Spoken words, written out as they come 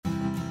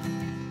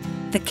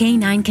The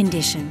Canine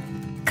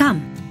Condition.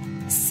 Come,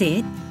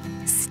 sit,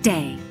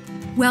 stay.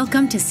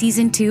 Welcome to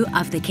Season 2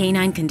 of the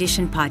Canine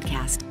Condition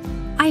podcast.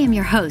 I am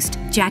your host,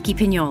 Jackie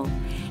Pignol.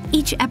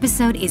 Each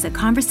episode is a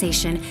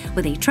conversation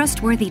with a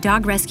trustworthy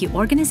dog rescue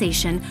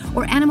organization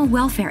or animal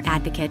welfare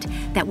advocate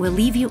that will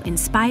leave you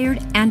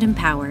inspired and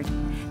empowered.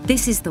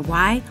 This is the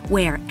why,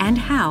 where, and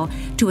how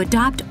to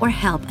adopt or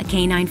help a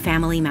canine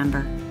family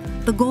member.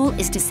 The goal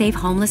is to save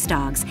homeless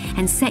dogs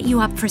and set you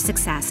up for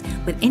success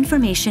with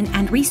information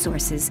and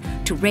resources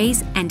to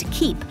raise and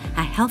keep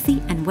a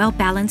healthy and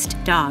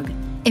well-balanced dog.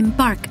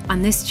 Embark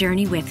on this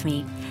journey with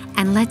me,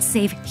 and let's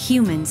save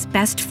humans'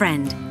 best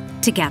friend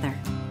together.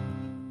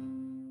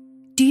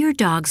 Do your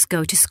dogs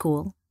go to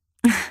school?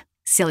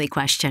 Silly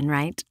question,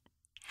 right?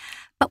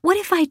 But what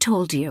if I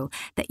told you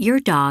that your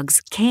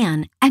dogs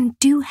can and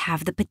do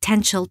have the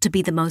potential to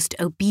be the most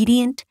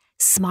obedient,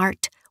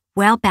 smart,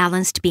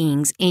 well-balanced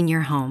beings in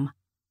your home?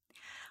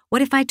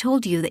 What if I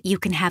told you that you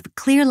can have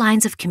clear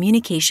lines of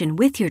communication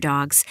with your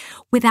dogs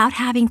without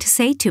having to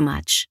say too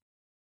much?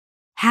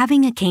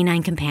 Having a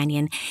canine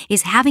companion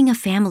is having a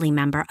family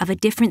member of a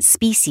different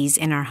species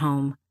in our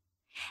home.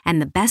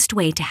 And the best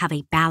way to have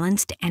a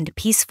balanced and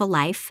peaceful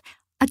life,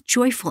 a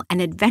joyful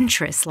and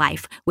adventurous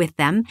life with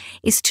them,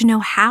 is to know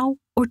how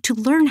or to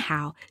learn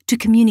how to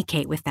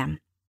communicate with them.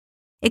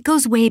 It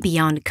goes way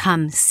beyond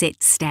come,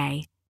 sit,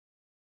 stay.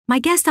 My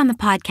guest on the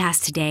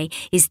podcast today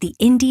is the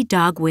indie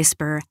dog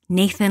whisperer,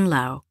 Nathan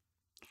Lowe.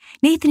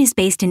 Nathan is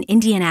based in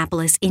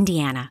Indianapolis,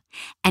 Indiana,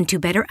 and to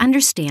better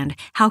understand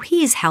how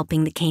he is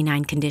helping the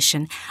canine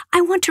condition,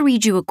 I want to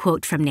read you a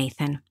quote from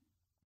Nathan.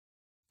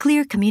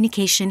 Clear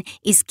communication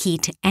is key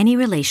to any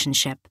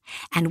relationship,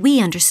 and we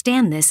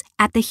understand this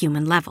at the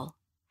human level.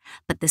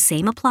 But the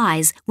same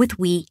applies with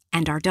we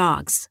and our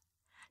dogs.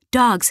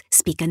 Dogs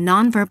speak a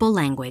nonverbal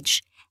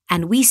language,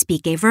 and we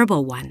speak a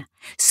verbal one,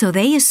 so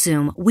they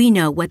assume we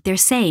know what they're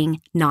saying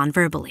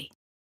nonverbally.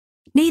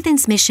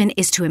 Nathan's mission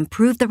is to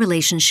improve the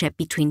relationship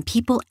between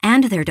people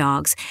and their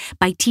dogs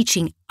by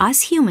teaching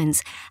us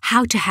humans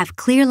how to have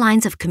clear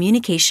lines of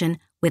communication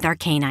with our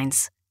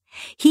canines.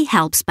 He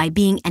helps by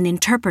being an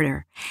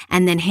interpreter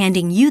and then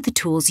handing you the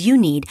tools you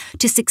need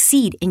to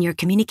succeed in your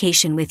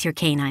communication with your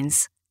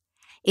canines.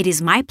 It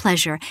is my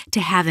pleasure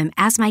to have him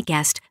as my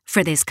guest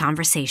for this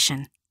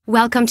conversation.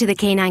 Welcome to the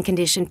Canine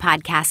Condition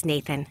podcast,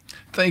 Nathan.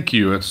 Thank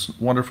you. It's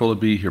wonderful to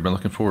be here. Been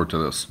looking forward to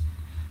this.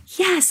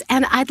 Yes,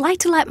 and I'd like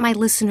to let my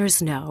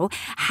listeners know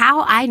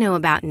how I know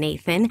about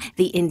Nathan,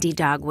 the indie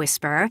dog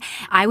whisperer.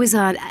 I was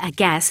a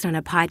guest on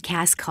a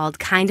podcast called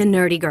Kinda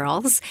Nerdy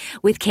Girls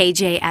with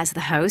KJ as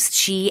the host.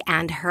 She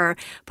and her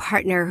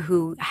partner,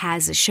 who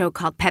has a show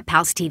called Pet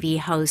Pals TV,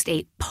 host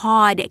a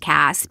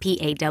podcast,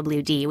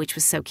 PAWD, which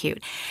was so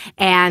cute.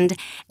 And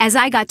as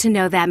I got to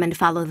know them and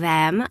follow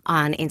them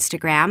on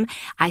Instagram,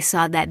 I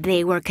saw that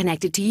they were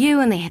connected to you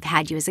and they have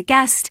had you as a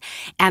guest.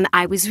 And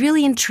I was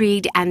really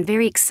intrigued and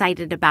very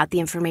excited about the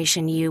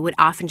information you would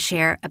often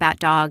share about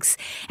dogs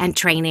and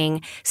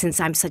training, since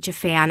I'm such a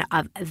fan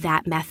of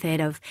that method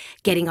of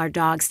getting our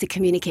dogs to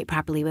communicate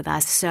properly with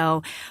us.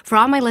 So for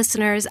all my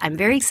listeners, I'm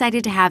very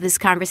excited to have this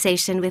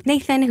conversation with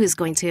Nathan, who's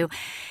going to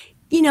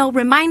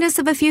remind us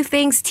of a few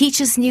things, teach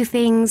us new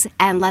things,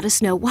 and let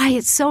us know why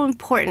it's so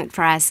important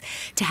for us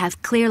to have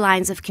clear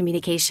lines of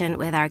communication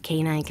with our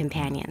canine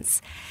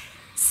companions.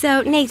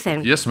 So,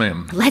 Nathan. Yes,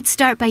 ma'am. Let's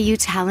start by you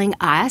telling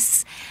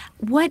us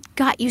what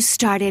got you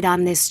started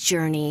on this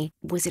journey.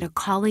 Was it a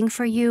calling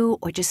for you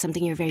or just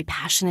something you're very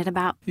passionate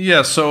about?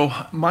 Yeah, so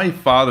my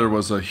father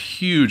was a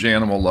huge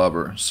animal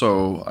lover.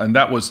 And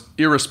that was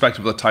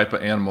irrespective of the type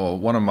of animal.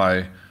 One of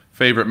my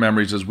favorite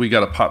memories is we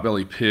got a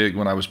potbelly pig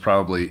when I was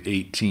probably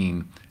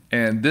 18.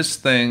 And this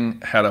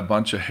thing had a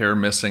bunch of hair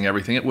missing,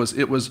 everything. It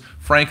was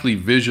frankly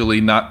visually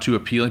not too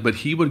appealing, but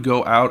he would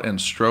go out and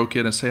stroke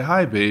it and say,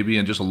 "Hi, baby,"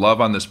 and just love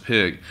on this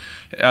pig.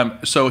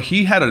 So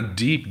he had a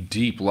deep,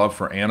 deep love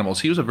for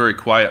animals. He was a very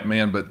quiet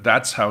man, but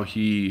that's how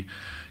he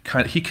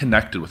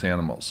connected with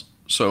animals.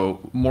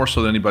 So more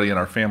so than anybody in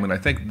our family. And I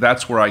think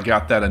that's where I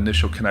got that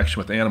initial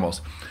connection with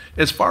animals.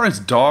 As far as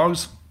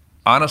dogs,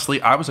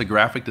 honestly, I was a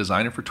graphic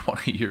designer for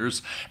 20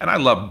 years, and I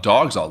loved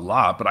dogs a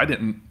lot, but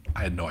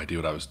I had no idea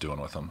what I was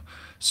doing with them.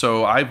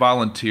 So I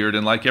volunteered,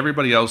 and like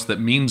everybody else that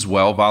means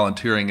well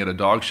volunteering at a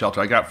dog shelter,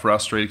 I got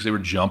frustrated because they were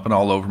jumping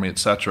all over me,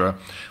 etc.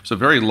 It was a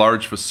very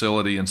large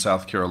facility in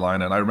South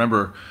Carolina, and I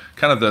remember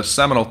kind of the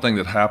seminal thing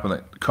that happened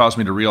that caused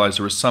me to realize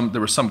there was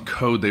some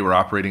code they were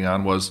operating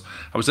on. Was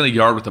I was in a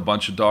yard with a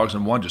bunch of dogs,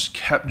 and one just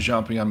kept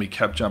jumping on me.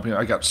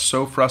 I got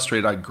so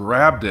frustrated, I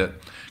grabbed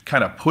it,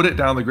 kind of put it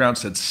down on the ground,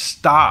 said,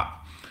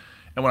 "Stop."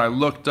 And when I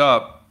looked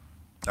up,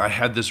 I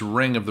had this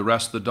ring of the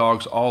rest of the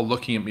dogs all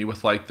looking at me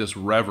with like this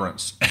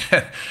reverence.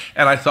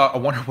 And I thought, I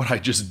wonder what I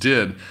just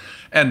did.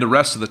 And the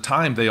rest of the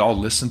time, they all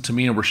listened to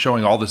me and were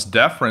showing all this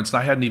deference.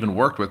 And I hadn't even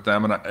worked with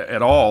them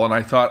at all. And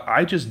I thought,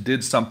 I just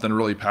did something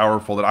really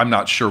powerful that I'm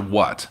not sure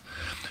what.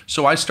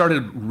 So I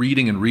started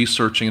reading and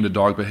researching into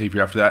dog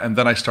behavior after that. And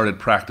then I started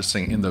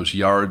practicing in those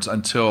yards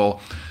until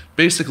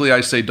Basically,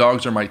 I say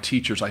dogs are my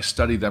teachers. I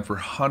studied them for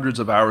hundreds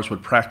of hours,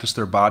 would practice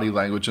their body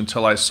language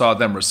until I saw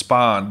them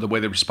respond the way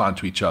they respond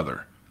to each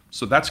other.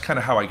 So that's kind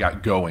of how I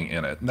got going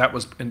in it. And that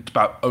was in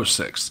about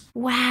 '06.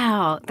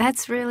 Wow,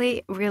 that's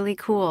really, really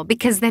cool.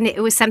 Because then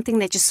it was something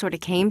that just sort of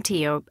came to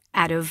you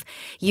out of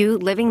you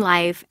living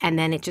life, and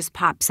then it just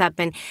pops up.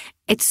 And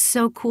it's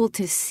so cool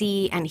to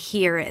see and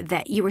hear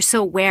that you were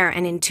so aware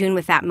and in tune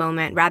with that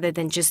moment rather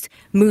than just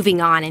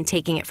moving on and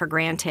taking it for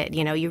granted.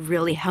 You know, you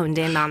really honed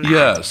in on that.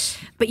 Yes.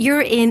 But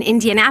you're in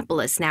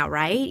Indianapolis now,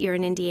 right? You're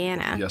in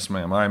Indiana. Yes,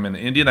 ma'am. I'm in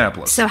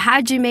Indianapolis. So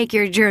how'd you make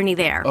your journey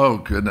there? Oh,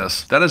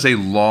 goodness. That is a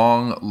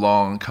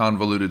long,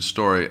 convoluted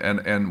story.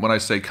 And when I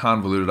say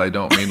convoluted, I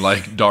don't mean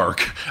like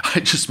dark. I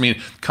just mean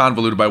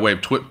convoluted by way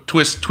of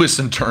twists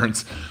and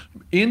turns.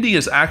 Indy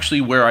is actually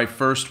where I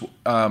first,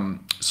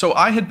 so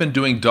I had been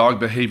doing dog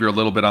behavior a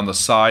little bit on the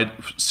side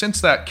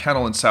since that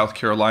kennel in South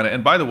Carolina.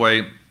 And by the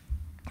way,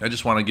 I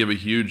just want to give a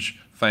huge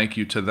thank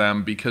you to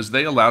them because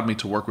they allowed me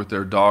to work with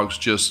their dogs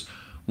just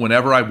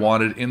whenever I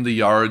wanted in the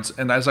yards.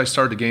 And as I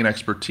started to gain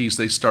expertise,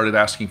 they started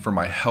asking for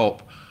my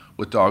help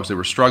with dogs they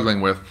were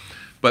struggling with.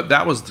 But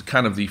that was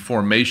kind of the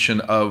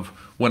formation of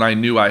when I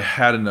knew I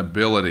had an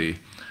ability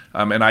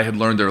and I had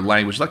learned their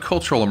language, like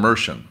cultural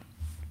immersion.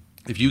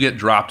 If you get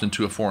dropped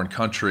into a foreign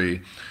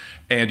country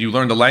and you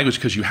learn the language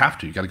because you have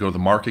to, you got to go to the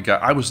market.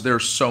 I was there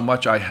so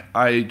much.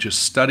 I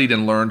just studied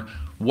and learned,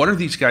 what are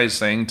these guys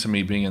saying to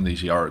me being in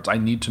these yards? I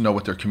need to know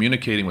what they're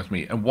communicating with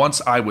me. And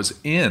once I was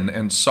in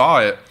and saw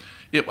it,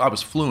 I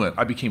was fluent.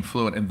 I became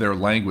fluent in their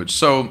language.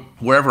 So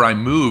wherever I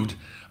moved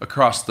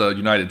across the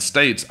United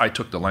States, I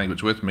took the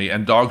language with me.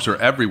 And dogs are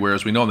everywhere,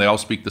 as we know, and they all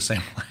speak the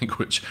same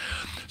language.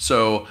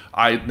 So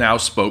I now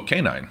spoke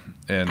canine.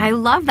 And I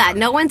love that.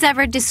 No one's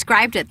ever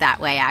described it that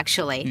way,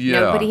 actually.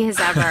 Yeah. Nobody has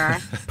ever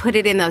put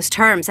it in those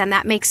terms, and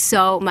that makes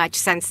so much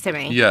sense to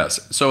me.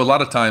 Yes. So a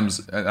lot of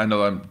times, I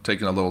know I'm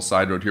taking a little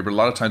side road here, but a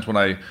lot of times when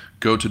I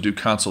go to do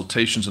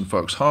consultations in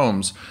folks'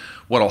 homes,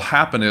 what'll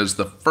happen is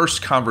the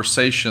first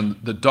conversation,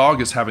 the dog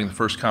is having the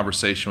first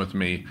conversation with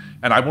me,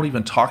 and I won't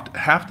even talk.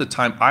 Half the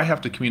time, I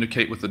have to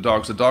communicate with the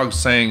dogs. The dog's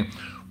saying,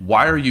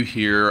 why are you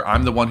here?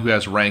 I'm the one who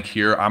has rank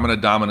here. I'm going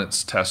to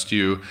dominance test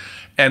you.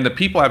 And the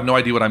people have no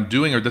idea what I'm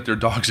doing or that their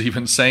dog's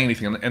even saying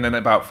anything. And then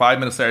about 5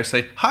 minutes later, I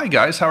say, hi,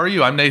 guys, how are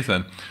you? I'm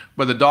Nathan.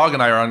 But the dog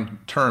and I are on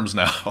terms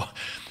now.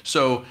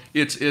 So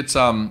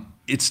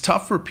it's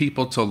tough for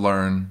people to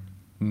learn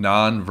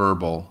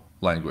nonverbal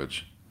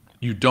language.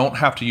 You don't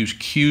have to use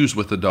cues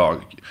with the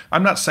dog.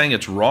 I'm not saying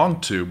it's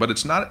wrong to, but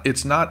it's not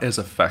as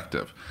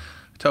effective.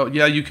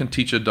 You can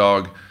teach a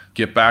dog,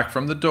 get back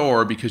from the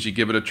door because you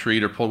give it a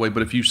treat or pull away.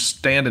 But if you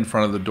stand in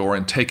front of the door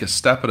and take a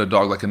step at a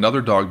dog like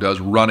another dog does,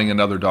 running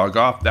another dog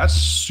off, that's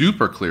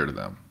super clear to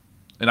them.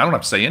 And I don't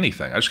have to say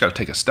anything. I just got to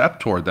take a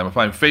step toward them. If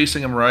I'm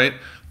facing them right,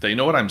 they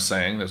know what I'm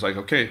saying. It's like,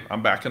 okay,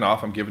 I'm backing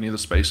off. I'm giving you the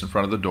space in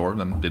front of the door. And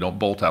then they don't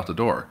bolt out the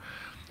door.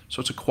 So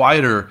it's a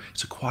quieter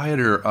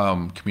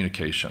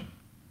communication.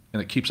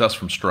 And it keeps us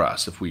from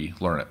stress if we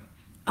learn it.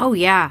 Oh,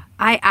 yeah.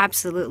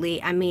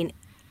 I mean,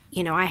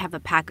 you know, I have a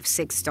pack of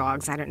 6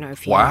 dogs. I don't know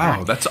if you Wow,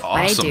 know that, that's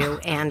awesome. But I do.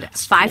 And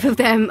 5 of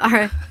them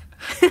are...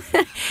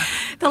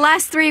 The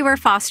last 3 were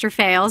foster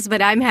fails,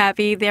 but I'm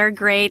happy. They're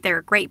great. They're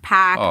a great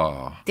pack.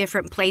 Oh.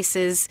 Different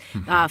places.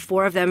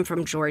 4 of them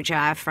from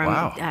Georgia, from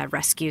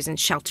rescues and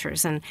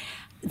shelters. And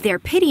they're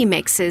pity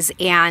mixes,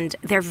 and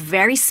they're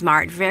very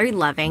smart, very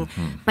loving.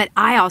 But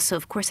I also,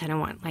 of course, I don't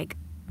want, like,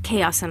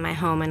 chaos in my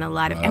home and a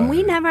lot of... And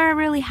we never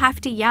really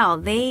have to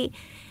yell.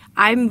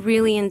 I'm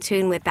really in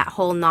tune with that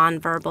whole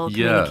nonverbal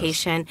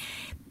communication.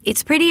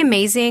 It's pretty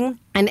amazing.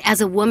 And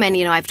as a woman,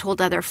 you know, I've told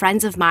other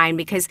friends of mine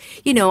because,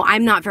 you know,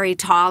 I'm not very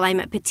tall. I'm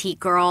a petite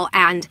girl.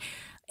 And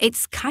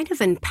it's kind of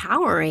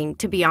empowering,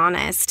 to be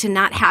honest, to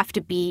not have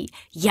to be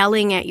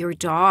yelling at your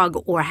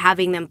dog or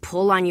having them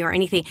pull on you or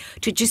anything,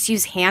 to just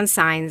use hand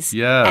signs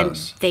and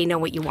they know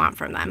what you want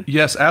from them.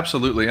 Yes,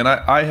 absolutely. And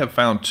I have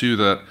found, too,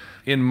 that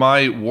in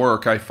my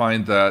work, I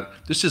find that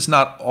this is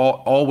not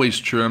always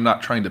true. I'm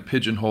not trying to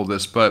pigeonhole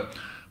this, but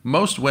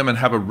most women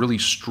have a really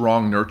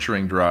strong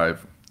nurturing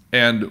drive.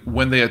 And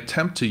when they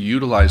attempt to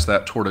utilize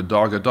that toward a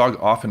dog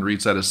often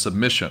reads that as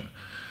submission.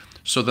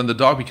 So then the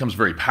dog becomes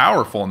very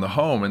powerful in the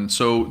home. And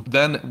so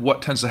then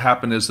what tends to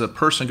happen is the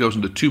person goes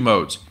into 2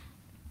 modes.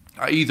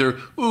 I either,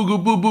 ooh, goo,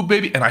 boo, boo,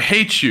 baby, and I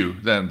hate you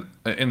then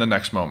in the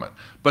next moment.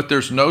 But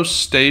there's no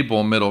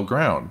stable middle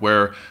ground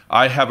where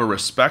I have a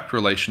respect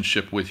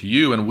relationship with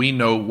you and we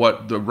know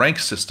what the rank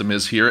system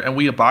is here and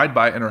we abide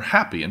by it and are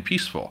happy and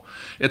peaceful.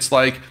 It's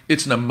like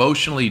it's an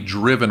emotionally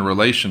driven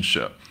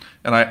relationship.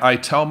 And I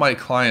tell my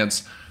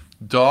clients,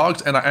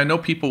 dogs, and I know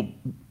people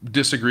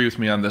disagree with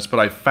me on this, but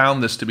I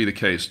found this to be the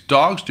case.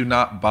 Dogs do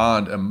not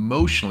bond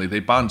emotionally. They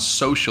bond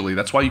socially.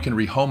 That's why you can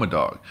rehome a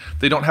dog.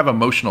 They don't have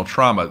emotional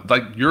trauma.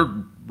 Like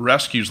your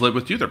rescues live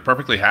with you. They're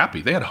perfectly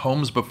happy. They had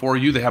homes before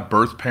you. They have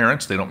birth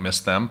parents. They don't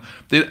miss them.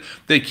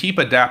 They keep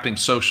adapting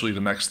socially to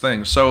the next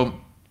thing. So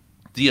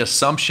the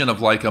assumption of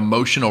like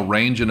emotional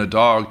range in a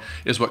dog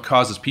is what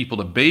causes people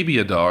to baby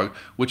a dog,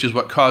 which is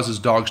what causes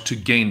dogs to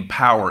gain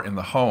power in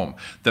the home.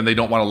 Then they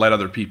don't want to let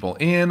other people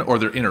in, or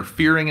they're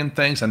interfering in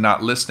things and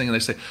not listening. And they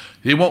say,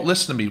 he won't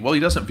listen to me. Well, he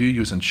doesn't view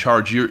you as in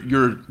charge.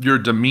 Your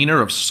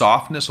demeanor of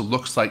softness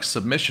looks like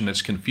submission.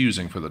 It's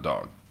confusing for the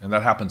dog. And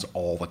that happens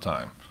all the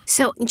time.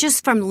 So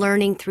just from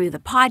learning through the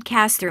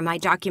podcast, through my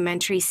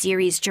documentary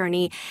series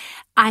journey,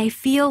 I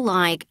feel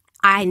like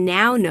I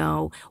now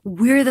know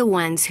we're the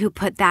ones who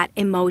put that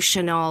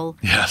emotional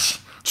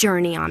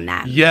journey on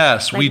them.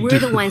 Yes, like we we're do.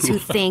 We're the ones who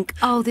think,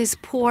 oh, this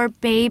poor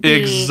baby.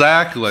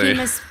 Exactly. He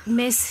must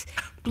miss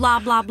blah,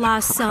 blah, blah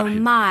so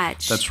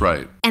much. That's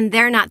right. And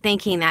they're not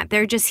thinking that.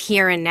 They're just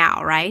here and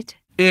now, right?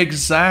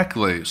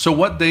 Exactly. So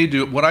what they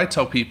do, what I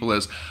tell people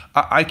is,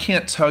 I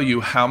can't tell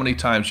you how many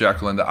times,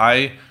 Jacqueline,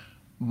 that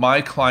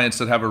my clients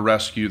that have a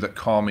rescue that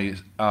call me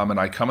and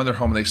I come in their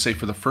home and they say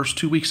for the first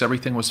 2 weeks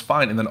everything was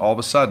fine, and then all of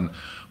a sudden,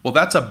 well,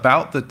 that's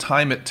about the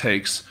time it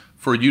takes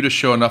for you to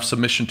show enough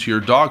submission to your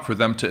dog for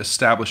them to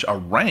establish a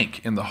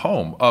rank in the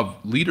home of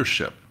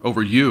leadership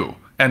over you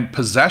and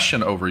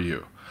possession over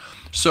you.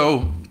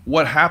 So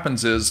what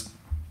happens is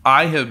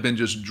I have been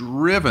just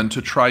driven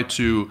to try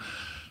to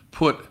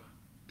put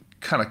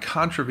kind of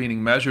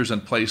contravening measures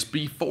in place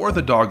before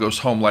the dog goes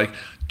home. Like,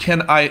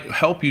 can I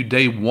help you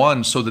day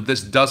one so that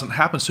this doesn't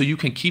happen so you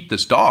can keep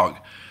this dog?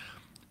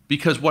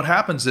 Because what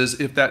happens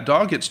is if that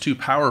dog gets too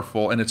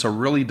powerful and it's a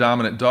really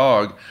dominant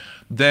dog,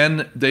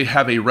 then they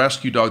have a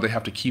rescue dog they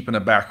have to keep in a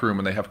back room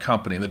and they have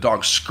company, and the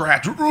dog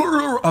scratch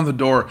on the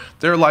door.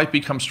 Their life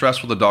becomes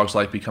stressful. The dog's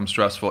life becomes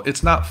stressful.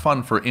 It's not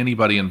fun for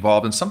anybody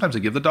involved, and sometimes they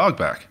give the dog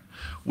back.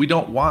 We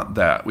don't want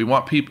that. We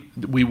want people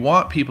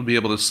to be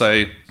able to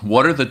say,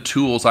 what are the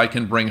tools I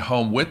can bring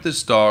home with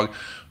this dog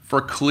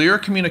for clear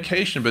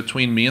communication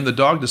between me and the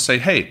dog to say,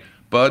 hey,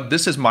 bud,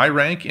 this is my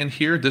rank in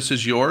here, this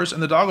is yours.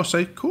 And the dog will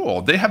say,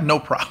 cool. They have no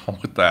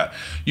problem with that.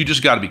 You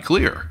just got to be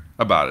clear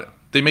about it.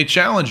 They may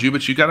challenge you,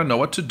 but you got to know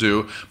what to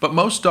do. But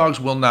most dogs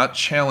will not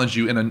challenge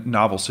you in a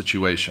novel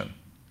situation.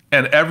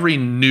 And every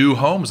new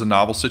home is a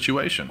novel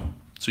situation.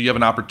 So you have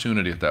an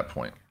opportunity at that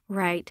point.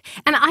 Right.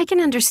 And I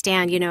can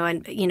understand,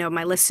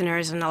 my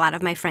listeners and a lot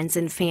of my friends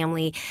and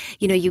family,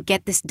 you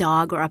get this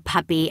dog or a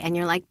puppy and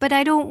you're like, but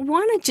I don't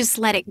want to just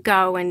let it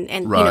go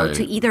and right.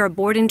 To either a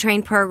board and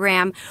train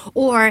program,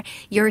 or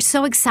you're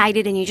so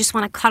excited and you just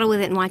want to cuddle with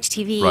it and watch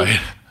TV.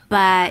 Right.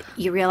 But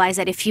you realize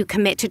that if you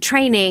commit to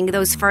training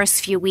those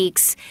first few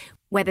weeks,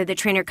 whether the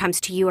trainer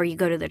comes to you or you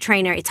go to the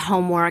trainer, it's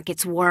homework,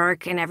 it's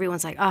work, and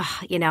everyone's like,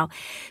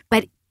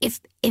 But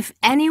if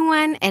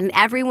anyone and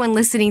everyone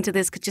listening to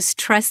this could just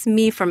trust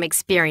me from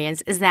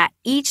experience, is that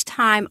each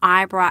time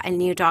I brought a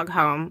new dog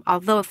home,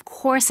 although of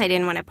course I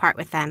didn't want to part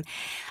with them,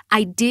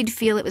 I did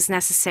feel it was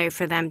necessary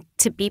for them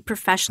to be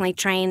professionally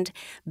trained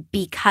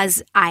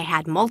because I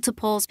had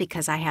multiples,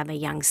 because I have a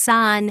young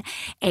son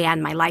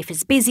and my life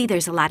is busy.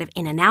 There's a lot of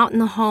in and out in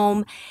the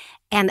home.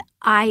 And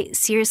I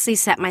seriously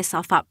set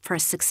myself up for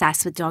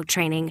success with dog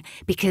training,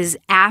 because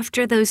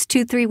after those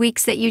 2-3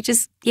 weeks that you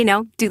just,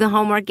 do the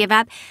homework, give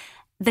up,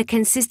 the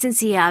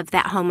consistency of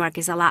that homework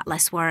is a lot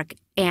less work,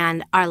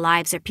 and our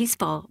lives are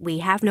peaceful. We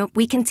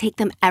can take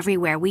them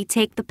everywhere. We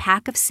take the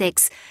pack of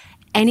 6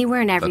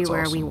 anywhere and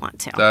everywhere we want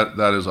to.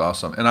 That is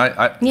awesome. And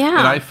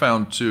I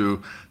found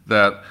too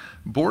that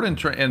board and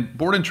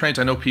trains,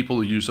 I know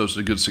people use those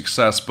to good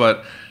success,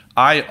 but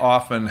I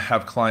often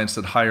have clients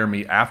that hire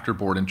me after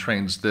board and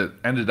trains that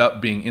ended up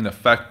being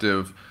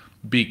ineffective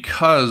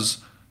because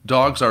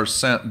dogs are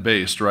scent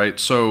based, right?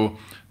 So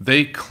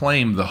they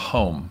claim the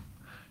home.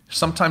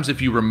 Sometimes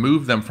if you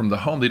remove them from the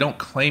home, they don't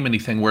claim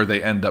anything where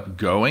they end up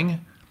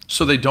going,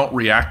 so they don't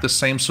react the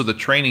same. So the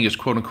training is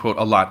quote unquote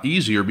a lot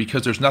easier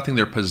because there's nothing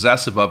they're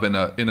possessive of in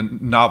a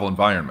novel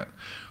environment.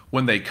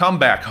 When they come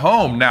back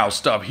home, now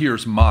stuff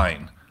here's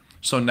mine.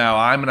 So now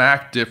I'm gonna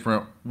act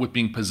different with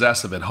being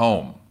possessive at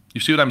home. You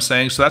see what I'm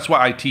saying? So that's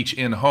why I teach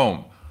in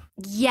home.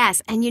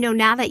 Yes. And,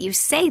 now that you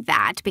say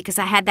that, because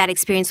I had that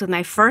experience with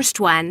my first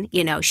one,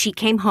 she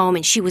came home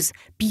and she was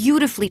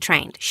beautifully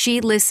trained.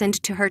 She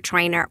listened to her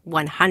trainer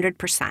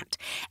 100%.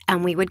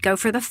 And we would go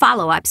for the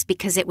follow-ups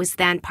because it was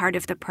then part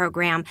of the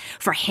program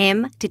for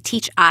him to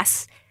teach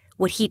us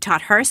what he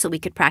taught her so we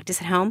could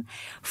practice at home.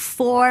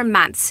 4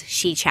 months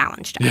she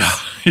challenged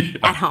us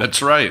at home.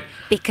 That's right.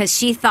 Because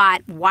she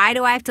thought, why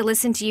do I have to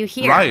listen to you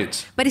here?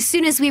 Right. But as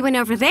soon as we went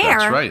over there,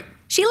 that's right.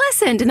 She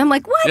listened, and I'm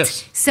like, what?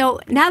 Yes.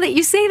 So now that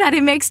you say that,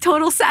 it makes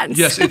total sense.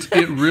 Yes,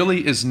 it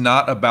really is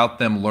not about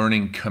them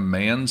learning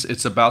commands.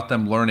 It's about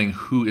them learning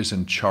who is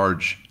in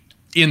charge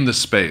in the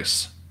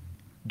space.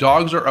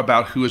 Dogs are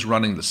about who is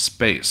running the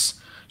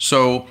space.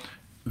 So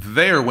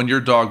when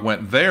your dog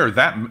went there,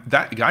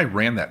 that guy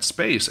ran that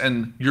space,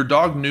 and your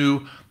dog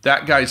knew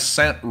that guy's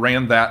scent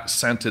ran that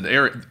scented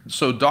area.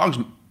 So dogs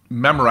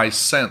memorize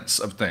scents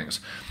of things.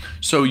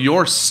 So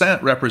your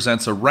scent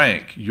represents a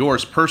rank,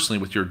 yours personally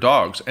with your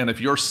dogs. And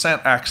if your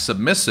scent acts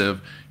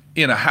submissive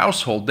in a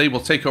household, they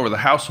will take over the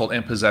household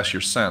and possess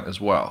your scent as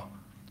well.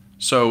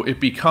 So it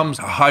becomes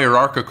a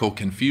hierarchical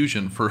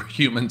confusion for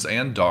humans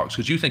and dogs,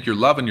 because you think you're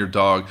loving your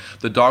dog,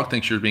 the dog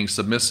thinks you're being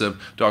submissive,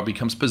 dog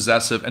becomes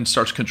possessive and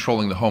starts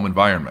controlling the home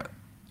environment.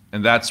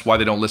 And that's why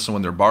they don't listen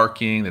when they're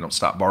barking, they don't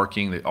stop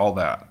barking, all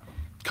that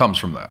comes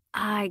from that.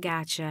 I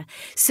gotcha.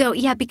 So,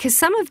 yeah, because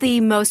some of the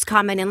most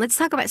common, and let's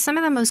talk about some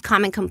of the most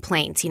common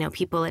complaints,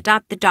 people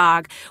adopt the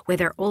dog,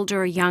 whether they're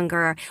older or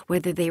younger,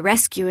 whether they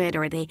rescue it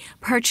or they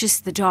purchase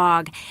the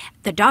dog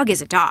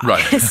is a dog.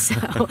 Right.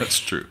 So that's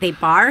true. They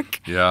bark.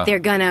 Yeah. They're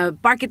going to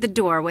bark at the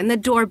door when the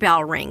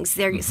doorbell rings.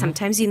 They're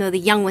sometimes, the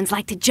young ones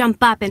like to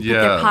jump up and put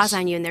their paws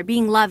on you, and they're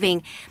being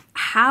loving.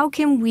 How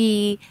can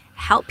we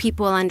help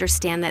people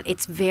understand that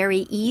it's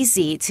very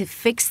easy to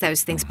fix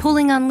those things?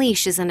 Pulling on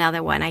leash is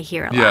another one I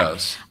hear a lot.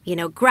 Yes.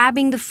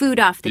 Grabbing the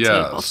food off the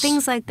table,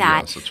 things like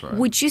that. Yes, that's right.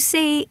 Would you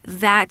say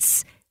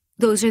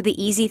those are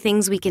the easy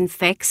things we can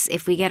fix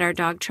if we get our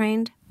dog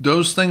trained?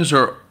 Those things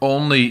are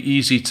only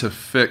easy to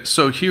fix.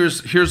 So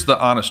here's the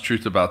honest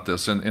truth about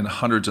this in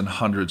hundreds and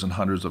hundreds and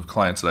hundreds of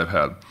clients that I've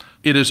had.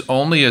 It is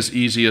only as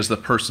easy as the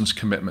person's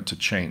commitment to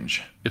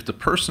change. If the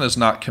person is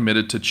not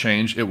committed to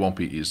change, it won't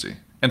be easy.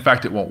 In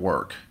fact, it won't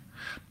work.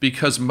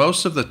 Because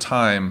most of the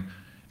time,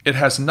 it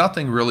has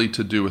nothing really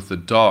to do with the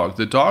dog.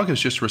 The dog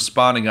is just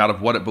responding out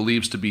of what it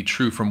believes to be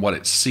true from what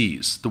it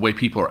sees, the way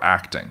people are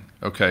acting,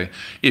 okay?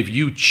 If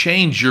you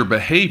change your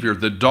behavior,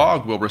 the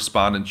dog will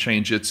respond and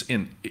change its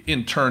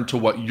in turn to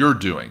what you're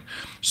doing.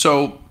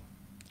 So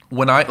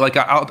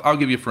I'll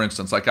give you for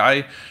instance,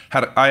 I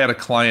had a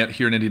client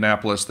here in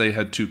Indianapolis. They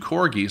had 2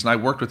 corgis, and I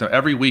worked with them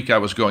every week. I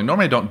was going,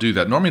 normally I don't do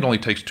that. Normally it only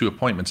takes 2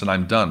 appointments and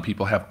I'm done.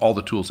 People have all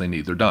the tools they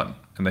need. They're done,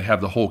 and they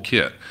have the whole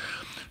kit.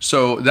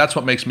 So that's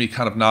what makes me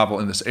kind of novel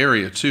in this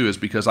area too, is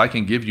because I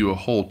can give you a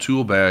whole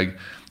tool bag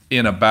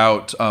in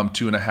about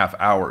 2.5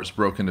 hours,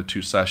 broken into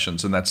 2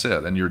 sessions, and that's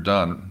it, and you're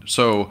done.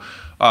 So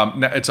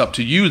now it's up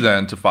to you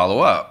then to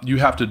follow up. You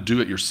have to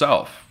do it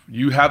yourself.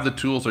 You have the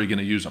tools, are you going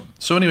to use them?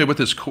 So anyway, with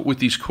these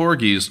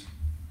corgis,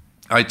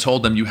 I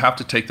told them you have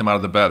to take them out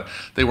of the bed.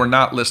 They were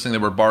not listening. They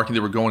were barking. They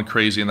were going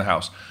crazy in the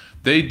house.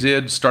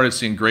 They started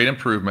seeing great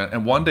improvement.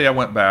 And one day I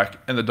went back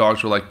and the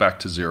dogs were back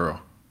to 0.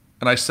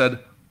 And I said,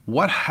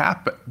 what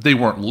happened? They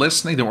weren't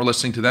listening. They weren't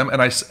listening to them.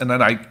 And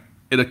then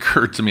it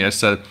occurred to me, I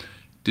said,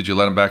 did you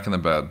let them back in the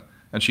bed?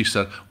 And she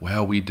said,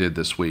 well, we did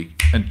this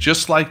week. And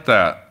just like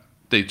that,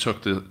 they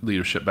took the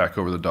leadership back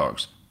over the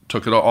dogs.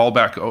 Took it all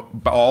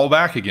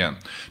back again,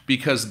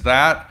 because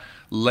that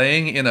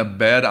laying in a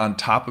bed on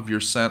top of your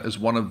scent is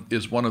one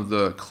of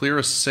the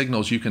clearest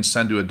signals you can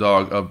send to a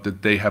dog of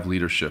that they have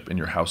leadership in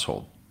your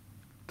household.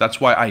 That's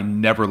why I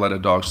never let a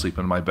dog sleep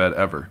in my bed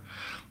ever,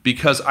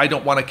 because I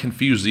don't want to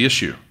confuse the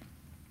issue.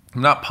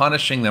 I'm not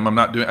punishing them.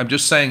 I'm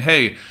just saying,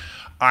 hey,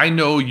 I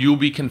know you'll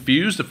be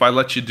confused if I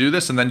let you do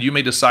this, and then you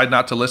may decide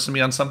not to listen to me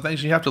on some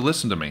things. You have to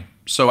listen to me.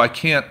 So I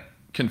can't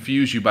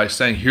confuse you by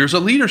saying, here's a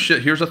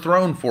leadership, here's a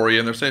throne for you,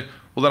 and they're saying,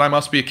 well, then I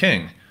must be a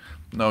king.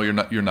 No,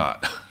 you're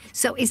not.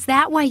 So is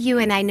that why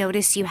I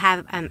notice you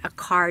have a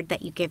card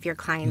that you give your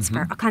clients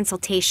for a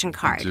consultation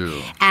card? I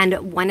do.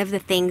 And one of the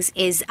things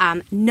is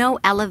no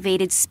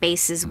elevated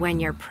spaces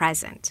when you're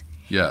present.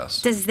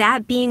 Yes. Does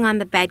that being on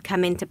the bed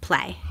come into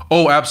play?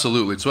 Oh,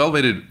 absolutely. So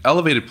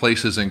elevated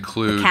places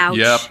include the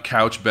couch.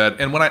 Couch, bed.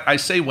 And when I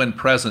say when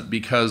present,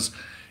 because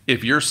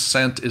if your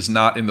scent is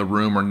not in the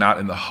room or not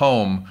in the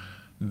home,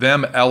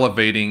 them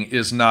elevating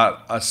is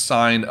not a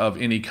sign of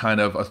any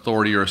kind of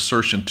authority or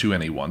assertion to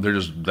anyone. They're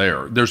just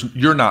there.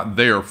 You're not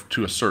there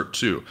to assert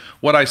to.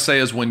 What I say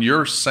is when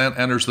your scent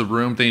enters the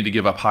room, they need to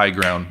give up high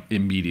ground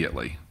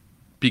immediately.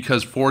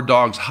 Because for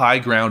dogs, high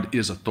ground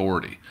is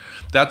authority.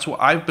 That's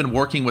what I've been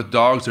working with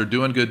dogs. They're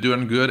doing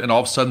good, and all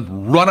of a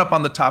sudden run up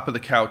on the top of the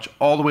couch,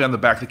 all the way on the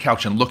back of the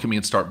couch, and look at me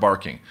and start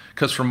barking.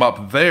 Because from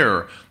up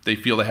there, they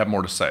feel they have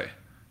more to say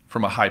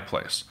from a high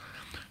place.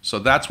 So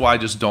that's why I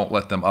just don't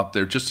let them up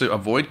there, just to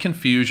avoid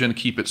confusion,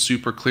 keep it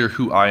super clear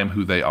who I am,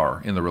 who they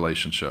are in the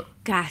relationship.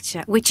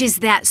 Gotcha. Which is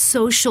that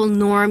social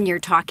norm you're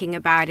talking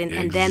about,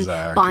 and then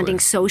bonding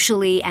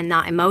socially and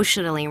not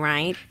emotionally,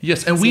 right?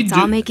 Yes, and it's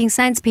all making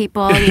sense,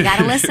 people. You got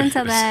to listen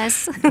to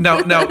this.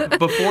 Now,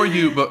 before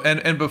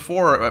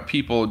before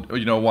people,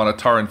 want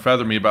to tar and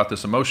feather me about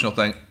this emotional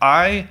thing,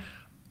 I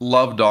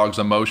love dogs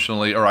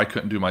emotionally, or I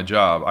couldn't do my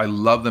job. I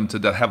love them to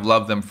death, have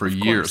loved them for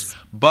years,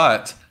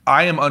 but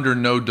I am under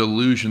no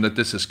delusion that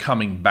this is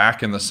coming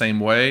back in the same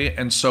way.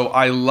 And so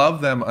I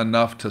love them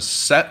enough to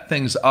set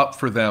things up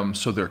for them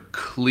so they're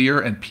clear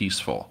and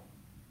peaceful.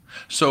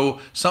 So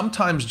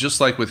sometimes,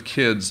 just like with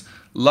kids,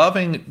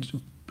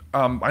 loving,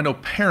 I know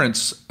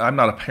parents, I'm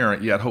not a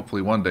parent yet,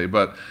 hopefully one day,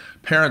 but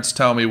parents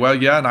tell me, well,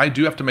 yeah, and I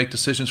do have to make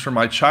decisions for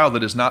my child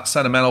that is not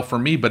sentimental for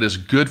me, but is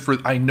good for,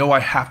 I know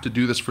I have to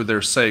do this for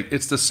their sake.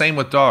 It's the same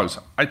with dogs.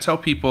 I tell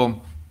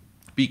people,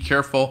 be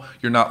careful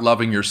you're not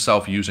loving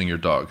yourself using your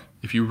dog.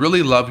 If you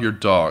really love your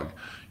dog,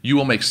 you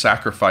will make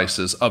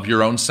sacrifices of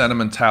your own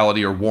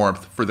sentimentality or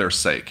warmth for their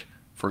sake,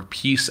 for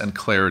peace and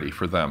clarity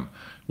for them,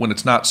 when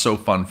it's not so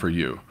fun for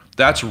you.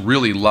 That's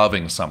really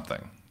loving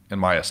something. in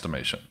my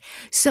estimation.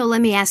 So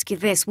let me ask you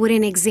this. Would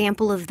an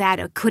example of that,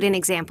 or could an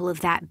example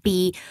of that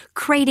be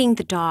crating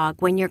the dog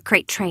when you're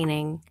crate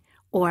training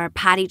or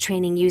potty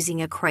training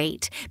using a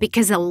crate?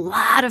 Because a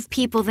lot of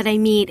people that I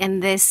meet in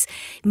this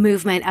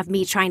movement of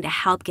me trying to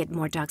help get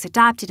more dogs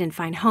adopted and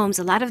find homes,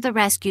 a lot of the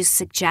rescues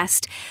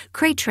suggest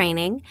crate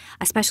training,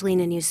 especially in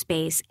a new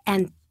space,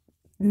 and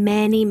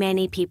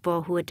many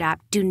people who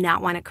adopt do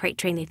not want to crate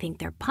train. They think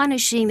they're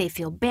punishing. They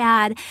feel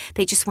bad.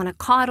 They just want to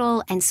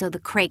coddle. And so the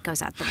crate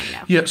goes out the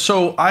window. Yeah,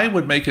 so I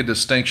would make a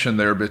distinction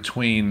there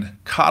between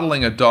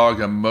coddling a dog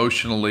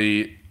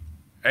emotionally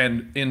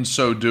and in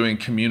so doing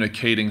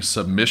communicating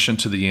submission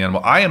to the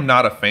animal. I am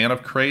not a fan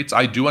of crates.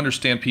 I do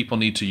understand people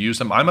need to use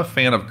them. I'm a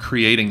fan of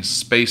creating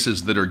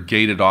spaces that are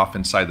gated off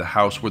inside the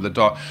house where the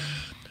dog...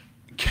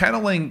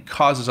 Kenneling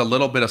causes a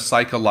little bit of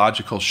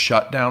psychological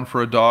shutdown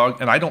for a dog,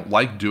 and I don't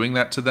like doing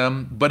that to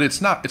them, but it's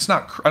not,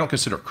 I don't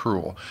consider it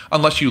cruel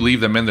unless you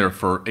leave them in there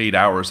for 8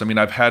 hours. I mean,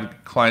 I've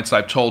had clients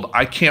I've told,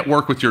 I can't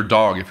work with your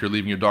dog if you're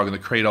leaving your dog in the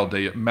crate all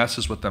day. It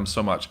messes with them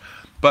so much.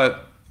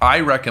 But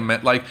I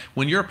recommend, like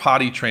when you're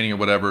potty training or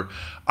whatever,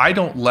 I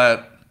don't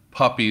let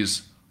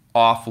puppies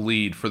off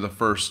lead for the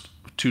first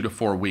 2 to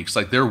 4 weeks.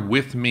 Like they're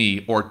with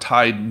me or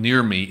tied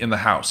near me in the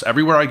house.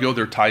 Everywhere I go,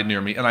 they're tied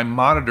near me, and I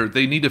monitor.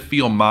 They need to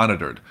feel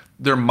monitored.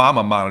 Their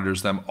mama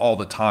monitors them all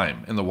the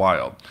time in the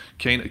wild.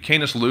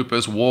 Canis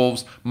lupus,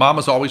 wolves,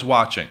 mama's always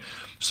watching.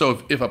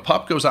 So if a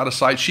pup goes out of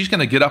sight, she's going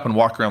to get up and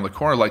walk around the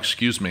corner like,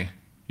 excuse me,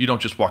 you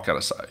don't just walk out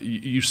of sight.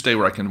 You stay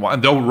where I can walk,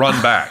 and they'll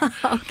run back.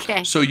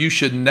 Okay. So you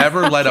should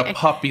never let a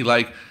puppy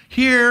like,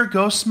 here,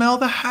 go smell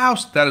the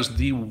house. That is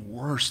the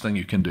worst thing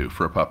you can do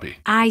for a puppy.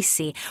 I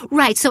see.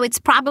 Right. So it's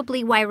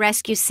probably why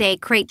rescues say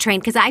crate train,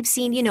 because I've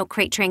seen,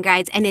 crate train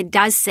guides, and it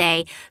does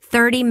say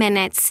 30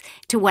 minutes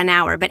to 1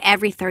 hour, but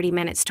every 30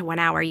 minutes to 1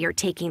 hour, you're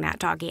taking that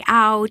doggy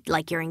out,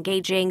 like you're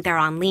engaging, they're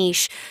on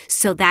leash.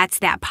 So that's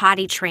that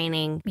potty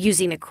training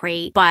using a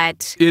crate,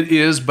 but... It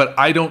is, but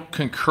I don't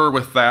concur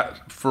with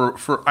that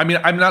I mean,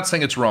 I'm not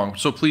saying it's wrong,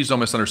 so please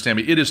don't misunderstand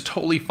me. It is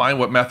totally fine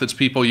what methods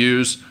people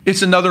use.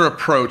 It's another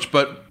approach,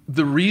 but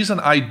the reason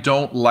I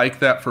don't like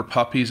that for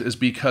puppies is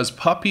because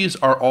puppies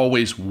are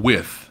always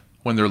with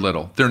when they're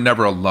little. They're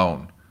never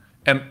alone.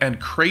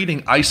 And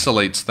crating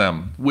isolates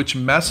them, which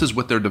messes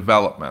with their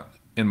development,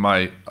 in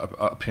my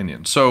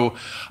opinion. So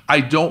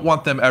I don't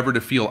want them ever to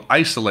feel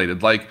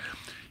isolated. Like,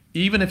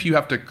 even if you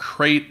have to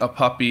crate a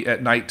puppy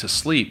at night to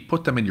sleep,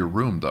 put them in your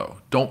room, though.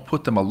 Don't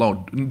put them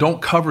alone.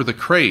 Don't cover the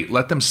crate.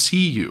 Let them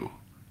see you.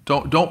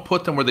 Don't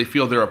put them where they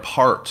feel they're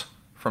apart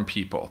from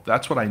people.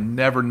 That's what I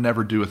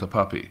never do with a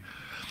puppy.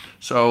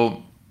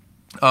 So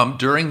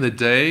during the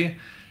day,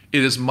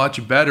 it is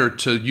much better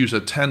to use a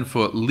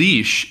 10-foot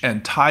leash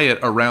and tie it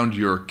around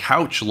your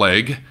couch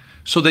leg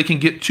so they can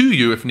get to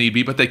you if need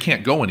be, but they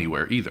can't go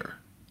anywhere either.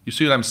 You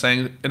see what I'm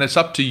saying? And it's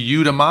up to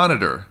you to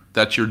monitor.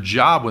 That's your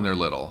job when they're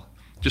little.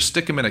 Just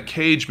stick them in a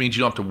cage means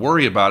you don't have to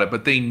worry about it,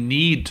 but they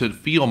need to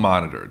feel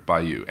monitored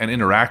by you and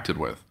interacted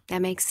with.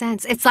 That makes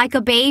sense. It's like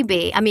a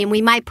baby. I mean,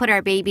 we might put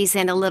our babies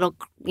in a little,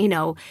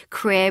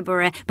 crib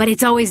but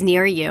it's always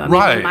near you. I mean,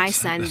 right. My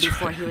son,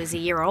 before he was a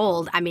year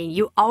old, I mean,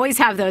 you always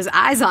have those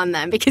eyes on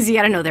them because you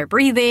got to know they're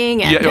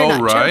breathing and they're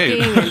not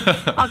choking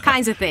and all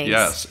kinds of things.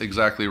 Yes,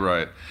 exactly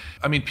right.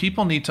 I mean,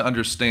 people need to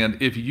understand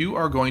if you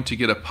are going to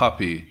get a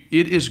puppy,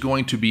 it is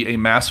going to be a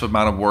massive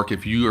amount of work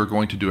if you are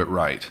going to do it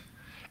right.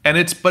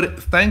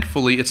 But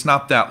thankfully, it's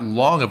not that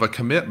long of a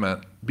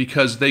commitment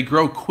because they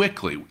grow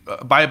quickly.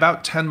 By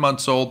about 10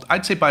 months old,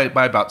 I'd say by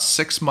about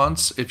 6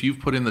 months, if you've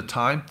put in the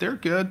time, they're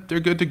good. They're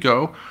good to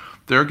go.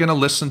 They're going to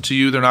listen to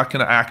you. They're not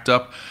going to act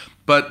up.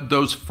 But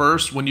those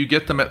first, when you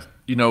get them at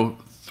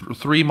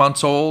 3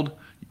 months old,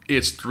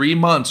 it's 3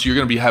 months. You're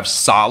going to have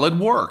solid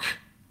work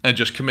and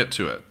just commit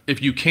to it.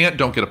 If you can't,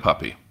 don't get a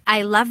puppy.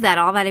 I love that.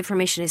 All that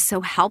information is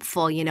so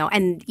helpful,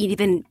 and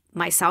even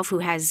myself who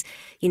has,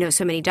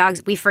 so many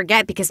dogs, we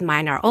forget because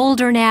mine are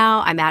older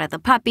now. I'm out of the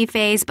puppy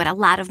phase, but a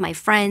lot of my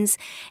friends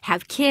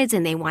have kids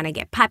and they want to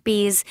get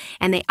puppies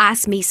and they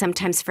ask me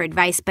sometimes for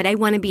advice, but I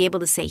want to be able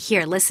to say,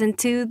 here, listen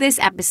to this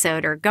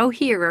episode or go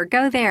here or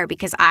go there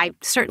because I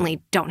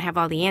certainly don't have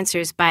all the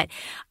answers, but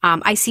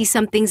I see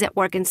some things that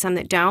work and some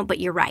that don't, but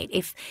you're right.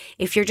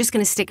 If you're just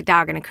going to stick a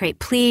dog in a crate,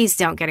 please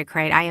don't get a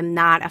crate. I am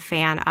not a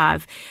fan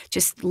of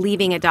just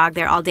leaving a dog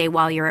there all day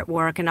while you're at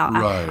work and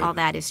all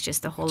that is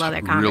just a whole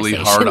other conversation. Really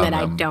hard on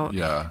that them. I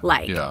don't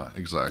like. Yeah,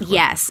 exactly.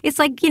 Yes. It's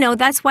like,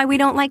 that's why we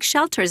don't like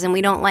shelters and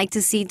we don't like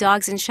to see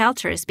dogs in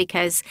shelters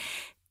because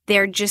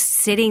they're just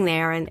sitting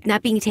there and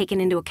not being taken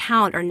into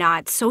account or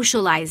not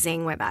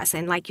socializing with us.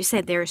 And like you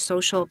said, they're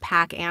social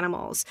pack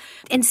animals.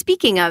 And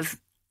speaking of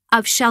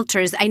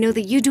shelters, I know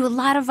that you do a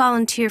lot of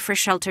volunteer for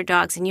shelter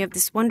dogs and you have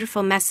this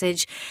wonderful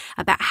message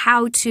about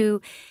how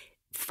to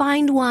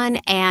find one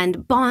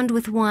and bond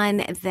with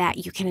one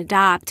that you can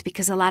adopt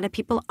because a lot of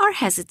people are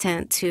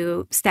hesitant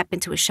to step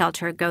into a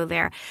shelter or go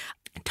there.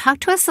 Talk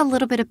to us a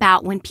little bit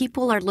about when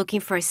people are looking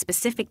for a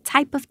specific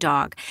type of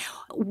dog,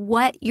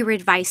 what your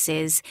advice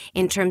is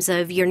in terms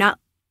of you're not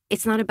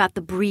it's not about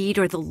the breed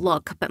or the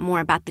look, but more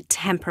about the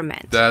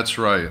temperament. That's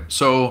right.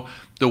 So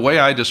the way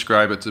I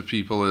describe it to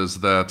people is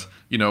that,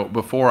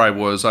 before I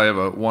have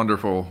a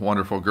wonderful,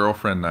 wonderful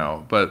girlfriend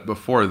now. But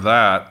before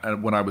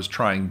that, when I was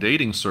trying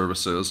dating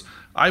services,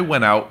 I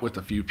went out with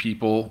a few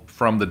people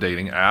from the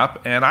dating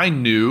app, and I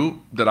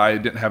knew that I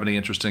didn't have any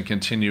interest in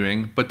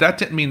continuing, but that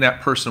didn't mean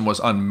that person was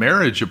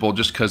unmarriageable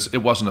just because it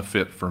wasn't a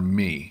fit for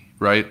me,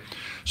 right?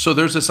 So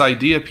there's this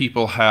idea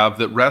people have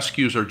that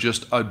rescues are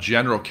just a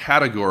general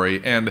category,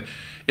 and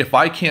if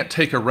I can't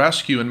take a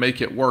rescue and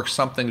make it work,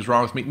 something's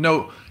wrong with me.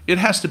 No, it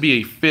has to be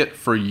a fit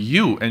for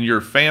you and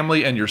your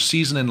family and your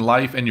season in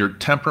life and your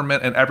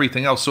temperament and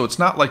everything else. So it's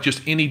not like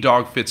just any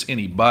dog fits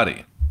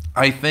anybody.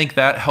 I think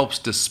that helps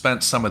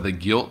dispense some of the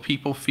guilt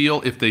people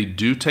feel if they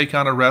do take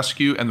on a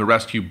rescue and the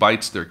rescue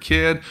bites their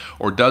kid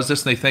or does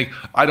this and they think,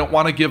 I don't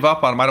want to give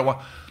up on them.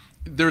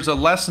 There's a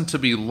lesson to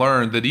be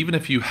learned that even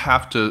if you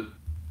have to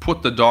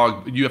put the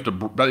dog, you have to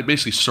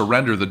basically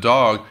surrender the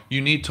dog, you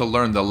need to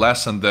learn the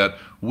lesson that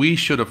we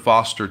should have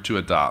fostered to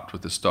adopt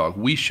with this dog.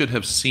 We should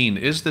have seen,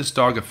 is this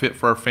dog a fit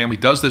for our family?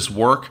 Does this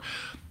work?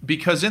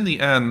 Because in the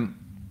end,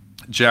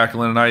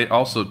 Jacqueline, and I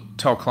also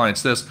tell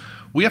clients this,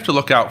 we have to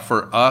look out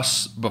for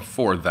us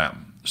before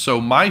them. So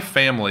my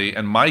family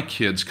and my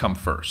kids come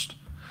first.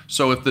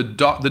 So if the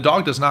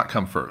dog does not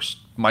come first,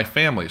 my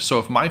family. So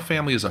if my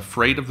family is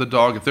afraid of the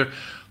dog,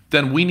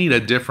 then we need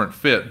a different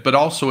fit. But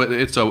also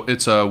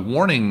it's a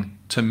warning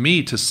to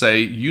me to say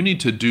you need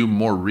to do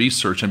more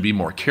research and be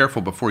more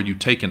careful before you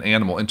take an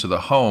animal into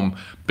the home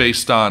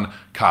based on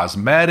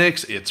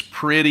cosmetics. It's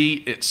pretty,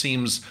 it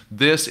seems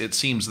this, it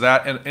seems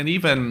that, and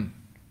even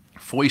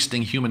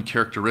foisting human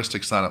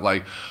characteristics on it,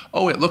 like,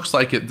 oh, it looks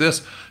like it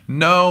this.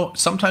 No,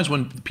 sometimes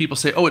when people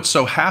say, oh, it's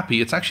so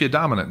happy, it's actually a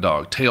dominant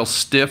dog. Tail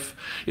stiff,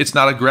 it's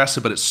not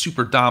aggressive, but it's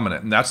super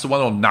dominant. And that's the one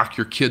that'll knock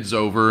your kids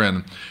over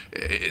and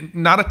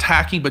not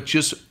attacking, but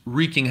just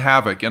wreaking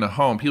havoc in a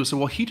home. People say,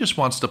 well, he just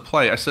wants to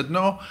play. I said,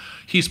 no,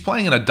 he's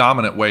playing in a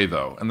dominant way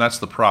though, and that's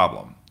the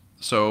problem.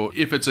 So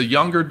if it's a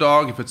younger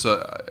dog,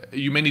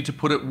 you may need to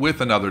put it with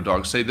another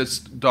dog. Say this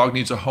dog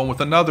needs a home with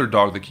another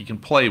dog that he can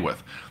play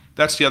with.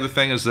 That's the other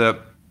thing is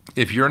that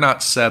if you're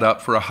not set up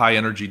for a high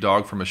energy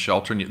dog from a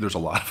shelter, and there's a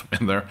lot of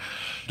them in there,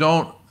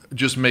 don't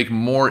just make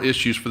more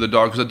issues for the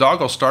dog, because the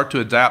dog will start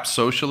to adapt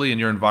socially in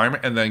your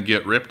environment and then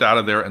get ripped out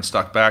of there and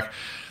stuck back.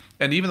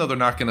 And even though they're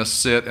not going to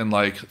sit and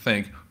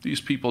think,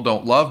 these people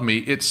don't love me,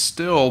 it's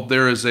still,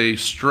 there is a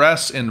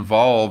stress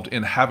involved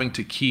in having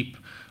to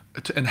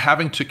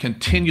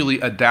continually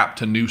adapt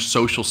to new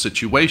social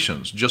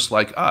situations, just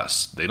like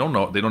us. They don't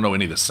know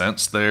any of the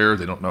sense there.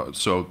 They don't know.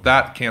 So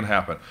that can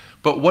happen.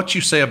 But what you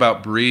say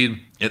about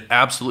breed, it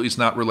absolutely is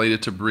not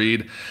related to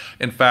breed.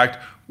 In fact,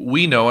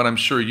 we know, and I'm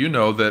sure you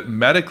know, that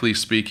medically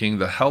speaking,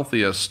 the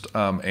healthiest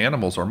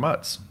animals are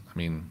mutts. I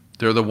mean,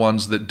 they're the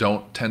ones that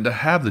don't tend to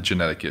have the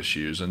genetic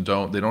issues and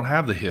they don't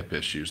have the hip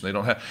issues. They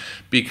don't have,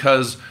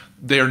 because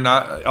they're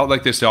not,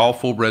 like they say, all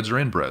full breds are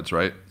inbreds,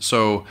 right?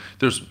 So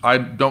I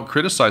don't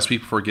criticize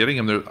people for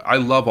getting them. I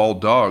love all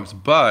dogs,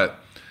 but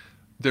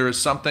there is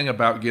something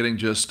about getting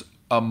just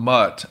a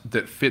mutt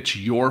that fits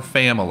your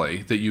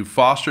family, that you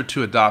fostered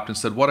to adopt and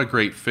said, what a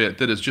great fit,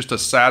 that is just a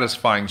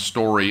satisfying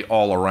story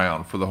all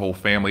around for the whole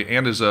family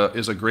and is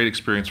a great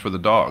experience for the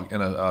dog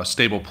and a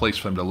stable place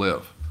for them to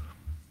live.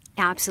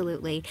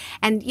 Absolutely.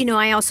 And,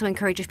 I also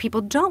encourage, if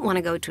people don't want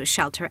to go to a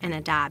shelter and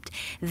adopt,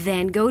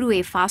 then go to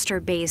a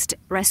foster-based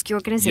rescue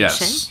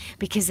organization. Yes.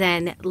 Because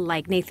then,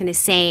 like Nathan is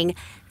saying,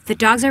 the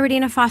dog's already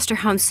in a foster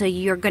home, so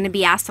you're going to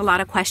be asked a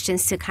lot of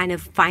questions to kind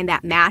of find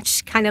that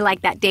match, kind of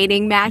like that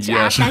dating match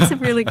Yes. app. That's a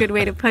really good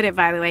way to put it,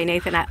 by the way,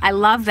 Nathan. I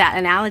love that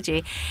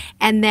analogy.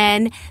 And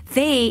then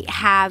they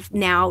have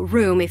now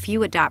room, if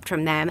you adopt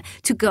from them,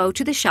 to go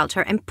to the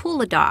shelter and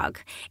pull a dog.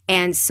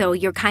 And so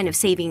you're kind of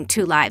saving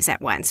two lives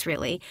at once,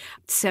 really.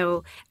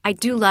 So I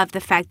do love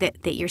the fact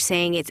that you're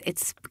saying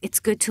it's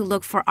good to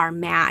look for our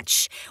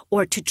match,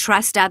 or to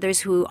trust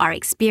others who are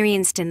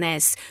experienced in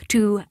this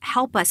to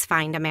help us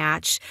find a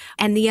match.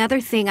 And the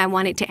other thing I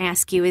wanted to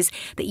ask you is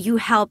that you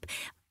help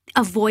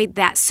avoid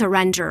that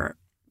surrender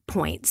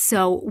point.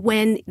 So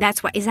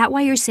is that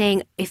why you're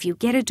saying if you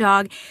get a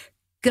dog,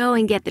 go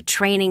and get the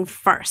training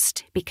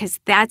first,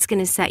 because that's going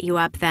to set you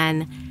up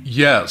then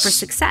Yes. for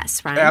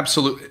success, right?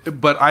 Absolutely.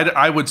 But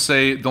I would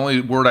say the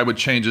only word I would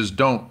change is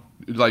don't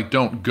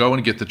go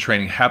and get the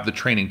training, have the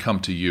training come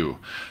to you.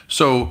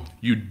 So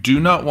you do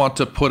not want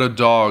to put a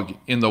dog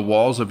in the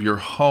walls of your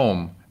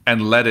home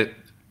and let it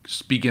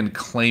begin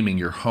claiming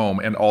your home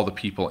and all the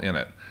people in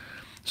it.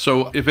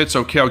 So if it's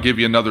okay, I'll give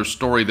you another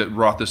story that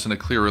brought this in a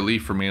clear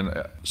relief for me. And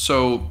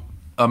so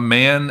a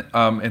man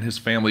and his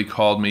family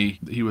called me.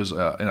 He was,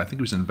 and I think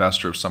he was an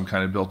investor of some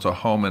kind, built a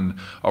home in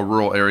a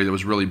rural area that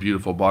was really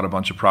beautiful, bought a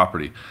bunch of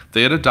property.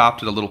 They had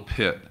adopted a little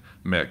pit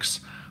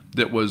mix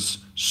that was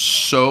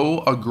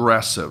so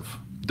aggressive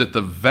that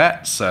the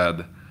vet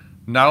said,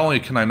 not only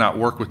can I not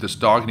work with this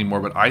dog anymore,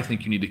 but I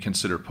think you need to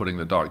consider putting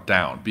the dog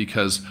down,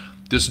 because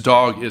this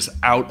dog is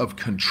out of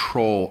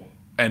control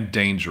and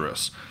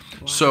dangerous.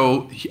 Wow.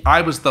 So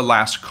I was the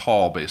last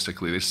call,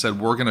 basically. They said,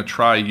 we're going to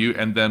try you.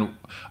 And then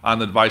on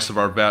the advice of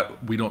our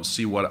vet, we don't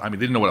see they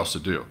didn't know what else to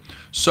do.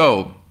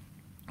 So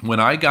when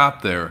I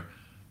got there,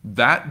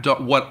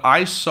 what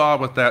I saw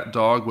with that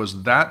dog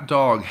was that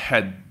dog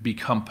had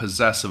become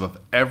possessive of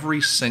every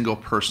single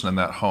person in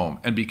that home.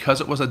 And because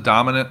it was a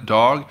dominant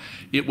dog,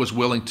 it was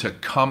willing to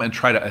come and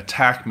try to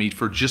attack me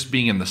for just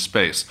being in the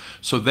space.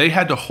 So they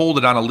had to hold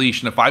it on a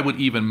leash. And if I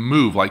would even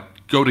move, like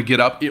go to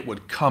get up, it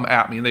would come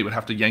at me and they would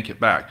have to yank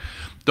it back.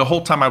 The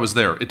whole time I was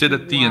there, it did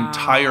it the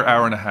entire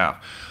hour and a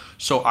half.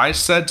 So I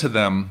said to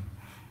them,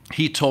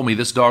 he told me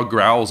this dog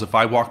growls. If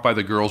I walk by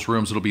the girls'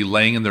 rooms, it'll be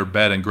laying in their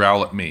bed and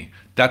growl at me.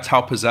 That's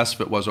how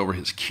possessive it was over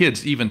his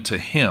kids, even to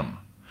him.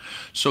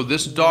 So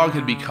this dog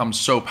had become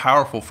so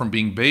powerful from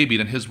being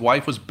babied, and his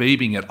wife was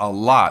babying it a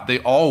lot. They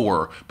all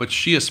were, but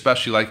she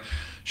especially,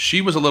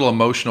 she was a little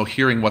emotional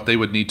hearing what they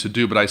would need to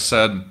do. But I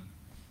said,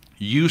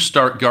 you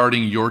start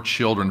guarding your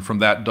children from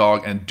that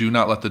dog and do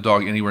not let the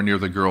dog anywhere near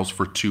the girls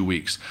for 2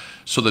 weeks.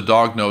 So the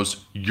dog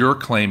knows you're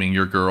claiming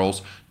your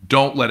girls.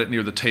 Don't let it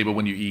near the table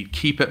when you eat.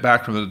 Keep it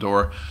back from the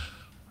door.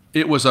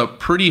 It was a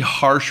pretty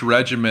harsh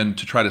regimen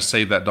to try to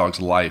save that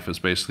dog's life is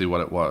basically what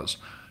it was.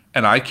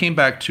 And I came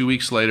back 2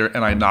 weeks later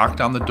and I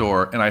knocked on the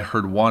door and I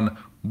heard one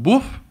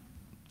woof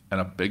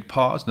and a big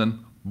pause and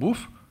then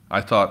woof.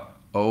 I thought,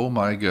 oh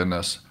my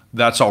goodness,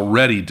 that's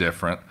already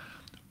different.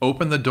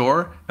 Opened the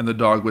door and the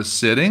dog was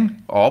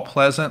sitting all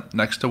pleasant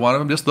next to one of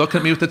them, just looking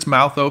at me with its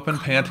mouth open,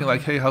 panting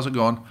like, hey, how's it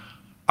going?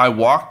 I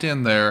walked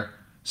in there,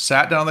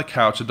 sat down on the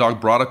couch. The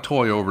dog brought a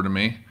toy over to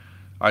me.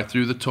 I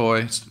threw the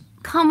toy.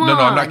 Come on. No,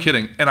 I'm not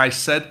kidding. And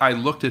I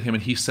looked at him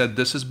and he said,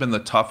 this has been the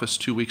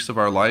toughest 2 weeks of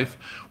our life.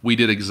 We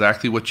did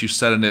exactly what you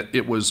said. And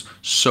it was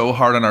so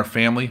hard on our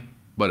family,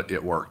 but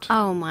it worked.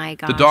 Oh my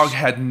gosh. The dog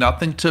had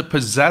nothing to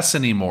possess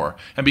anymore.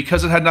 And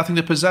because it had nothing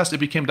to possess, it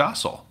became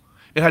docile.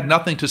 It had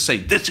nothing to say,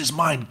 this is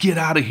mine, get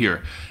out of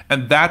here.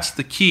 And that's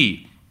the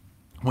key.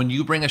 When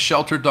you bring a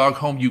sheltered dog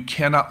home, you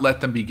cannot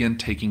let them begin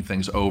taking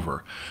things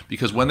over.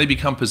 Because when they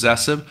become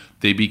possessive,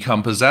 they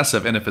become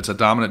possessive. And if it's a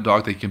dominant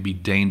dog, they can be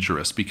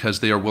dangerous because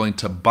they are willing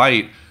to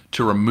bite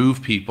to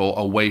remove people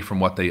away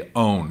from what they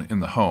own in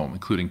the home,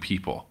 including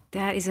people.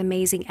 That is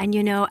amazing. And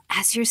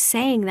as you're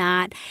saying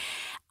that,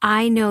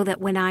 I know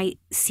that when I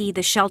see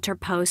the shelter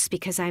posts,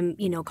 because I'm,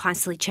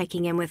 constantly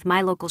checking in with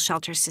my local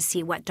shelters to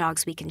see what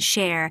dogs we can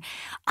share,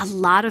 a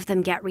lot of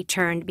them get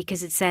returned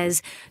because it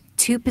says,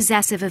 too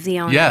possessive of the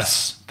owner.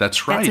 Yes,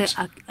 that's right. That's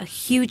a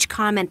huge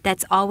comment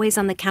that's always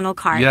on the kennel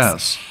cards.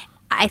 Yes.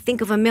 I think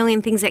of a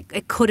million things that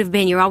it could have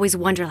been. You're always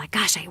wondering,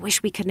 gosh, I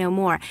wish we could know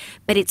more.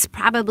 But it's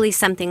probably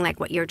something like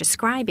what you're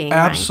describing.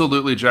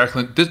 Absolutely, right?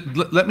 Jacqueline.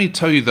 Let me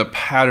tell you the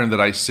pattern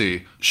that I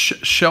see.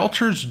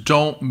 Shelters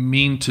don't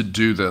mean to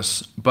do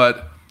this,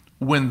 but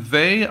when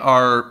they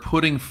are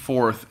putting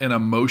forth an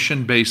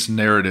emotion-based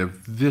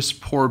narrative, this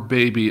poor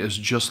baby is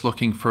just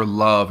looking for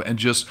love and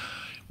just...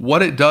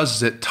 What it does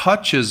is it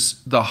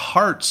touches the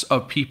hearts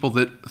of people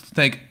that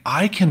think,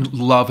 I can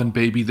love and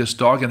baby this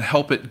dog and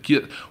help it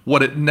get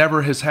what it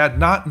never has had,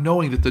 not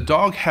knowing that the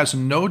dog has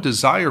no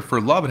desire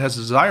for love. It has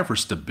a desire for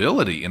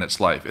stability in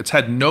its life. It's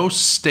had no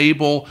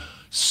stable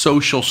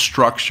social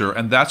structure,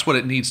 and that's what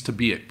it needs to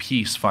be at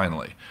peace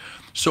finally.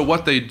 So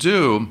what they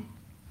do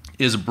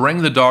is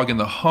bring the dog in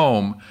the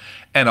home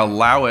and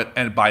allow it,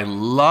 and by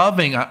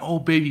loving, oh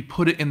baby,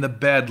 put it in the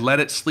bed, let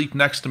it sleep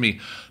next to me.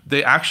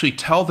 They actually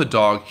tell the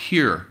dog,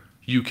 here,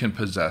 you can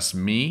possess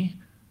me,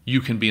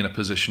 you can be in a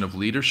position of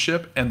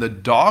leadership, and the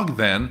dog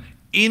then,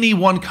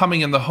 anyone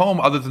coming in the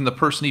home other than the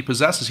person he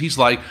possesses, he's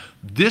like,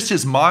 this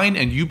is mine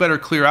and you better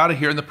clear out of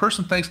here. And the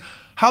person thinks,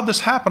 how'd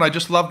this happen? I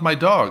just loved my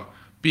dog.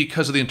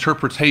 Because of the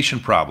interpretation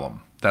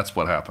problem. That's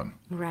what happened.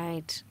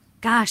 Right.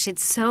 Gosh,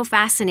 it's so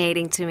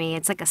fascinating to me.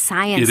 It's like a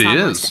science it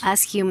almost, is.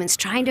 Us humans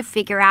trying to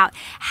figure out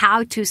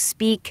how to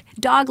speak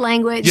dog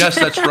language. Yes,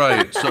 that's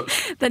right. So,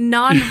 the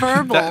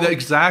nonverbal.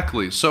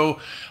 Exactly. So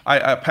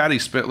Patty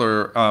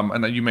Spittler,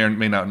 and you may or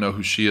may not know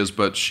who she is,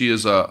 but she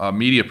is a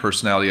media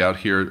personality out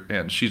here,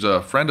 and she's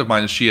a friend of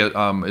mine, and she is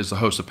the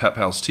host of Pet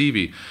Pals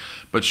TV.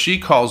 But she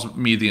calls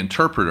me the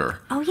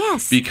interpreter. Oh,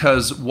 yes.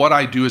 Because what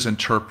I do is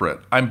interpret.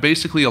 I'm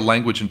basically a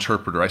language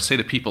interpreter. I say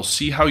to people,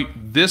 see how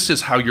this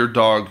is how your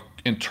dog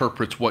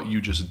interprets what you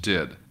just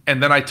did.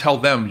 And then I tell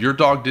them, your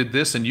dog did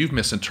this and you've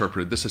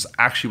misinterpreted. This is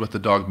actually what the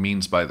dog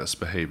means by this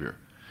behavior.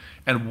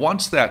 And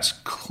once that's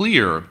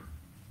clear,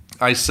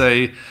 I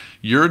say,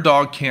 your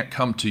dog can't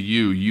come to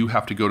you. You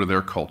have to go to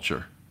their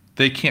culture.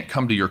 They can't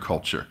come to your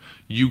culture.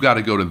 You got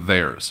to go to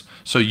theirs.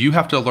 So you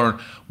have to learn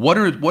what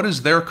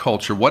is their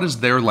culture, what is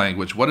their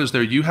language,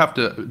 you have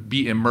to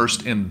be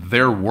immersed in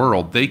their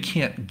world. They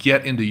can't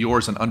get into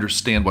yours and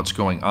understand what's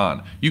going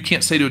on. You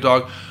can't say to a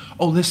dog,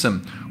 oh,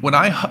 listen, when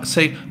I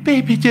say,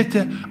 baby,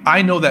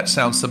 I know that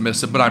sounds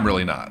submissive, but I'm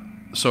really not.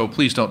 So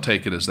please don't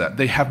take it as that.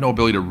 They have no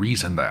ability to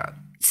reason that.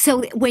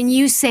 So when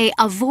you say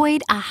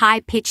avoid a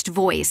high-pitched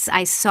voice,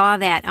 I saw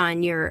that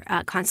on your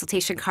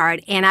consultation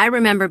card, and I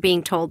remember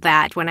being told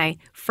that when I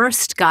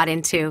first got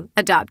into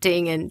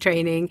adopting and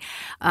training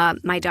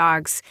my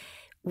dogs.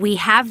 we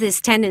have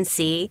this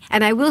tendency,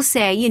 and I will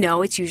say,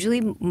 it's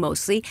usually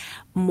mostly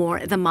more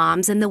the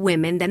moms and the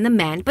women than the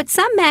men. But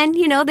some men,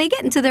 they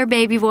get into their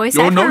baby voice.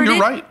 Oh, no, you're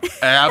right.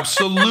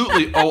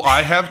 Absolutely. Oh,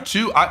 I have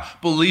too.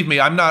 Believe me,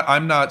 I'm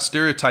not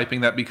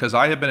stereotyping that, because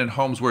I have been in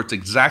homes where it's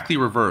exactly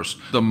reversed.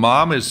 The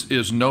mom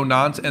is no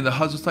nonsense, and the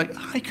husband's like,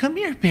 "Hi, come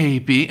here,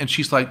 baby," and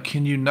she's like,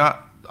 "Can you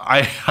not?"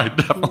 I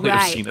definitely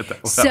have seen it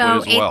that way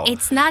as well. So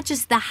it's not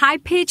just the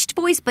high-pitched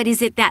voice, but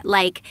is it that,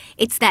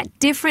 it's that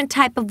different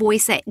type of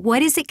voice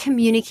what is it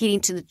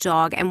communicating to the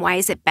dog, and why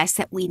is it best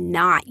that we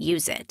not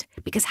use it?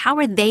 Because how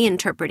are they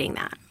interpreting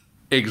that?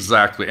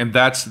 Exactly. And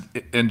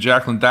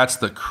Jacqueline, that's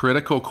the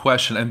critical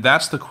question. And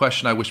that's the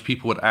question I wish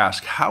people would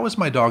ask. How is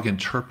my dog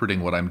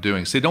interpreting what I'm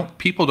doing?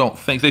 People don't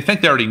think, they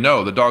think they already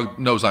know. The dog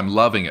knows I'm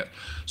loving it.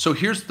 So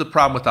here's the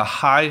problem with a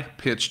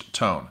high-pitched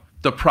tone.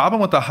 The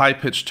problem with the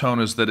high-pitched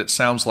tone is that it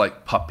sounds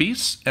like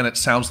puppies, and it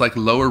sounds like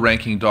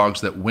lower-ranking dogs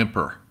that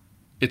whimper.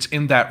 It's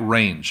in that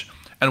range.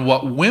 And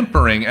what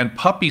whimpering and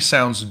puppy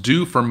sounds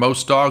do for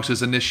most dogs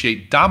is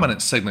initiate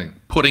dominant signaling,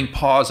 putting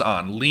paws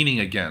on, leaning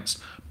against,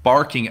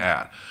 barking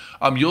at.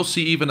 You'll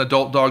see even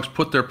adult dogs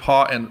put their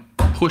paw and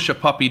push a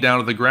puppy down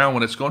to the ground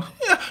when it's going,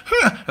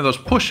 and those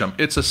push them.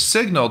 It's a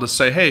signal to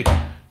say, hey,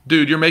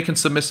 dude, you're making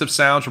submissive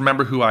sounds.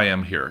 Remember who I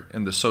am here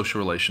in the social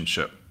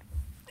relationship.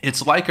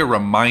 It's like a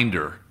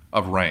reminder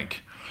of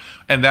rank.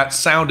 And that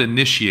sound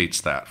initiates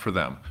that for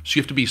them. So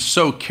you have to be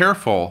so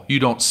careful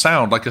you don't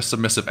sound like a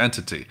submissive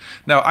entity.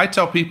 Now, I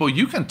tell people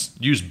you can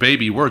use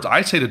baby words.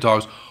 I say to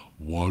dogs,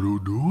 "What are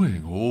you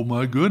doing? Oh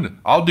my goodness."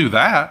 I'll do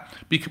that,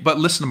 but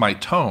listen to my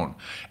tone.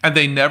 And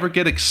they never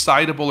get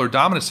excitable or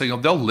dominant signal.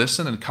 They'll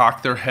listen and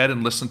cock their head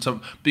and listen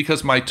to,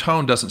 because my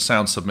tone doesn't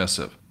sound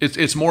submissive.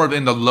 It's more of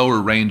in the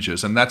lower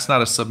ranges, and that's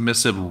not a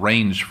submissive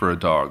range for a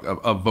dog,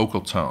 a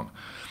vocal tone.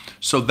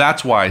 So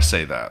that's why I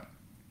say that.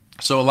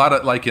 So a lot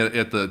of, like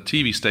at the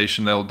TV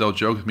station, they'll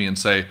joke with me and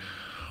say,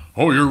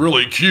 "Oh, you're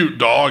really cute,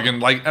 dog,"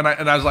 and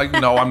I was like,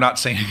 "No, I'm not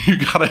saying you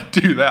gotta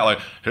do that." Like,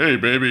 "Hey,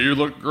 baby, you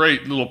look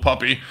great, little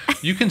puppy."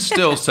 You can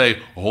still say,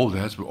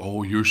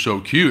 "Oh, you're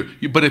so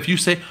cute." But if you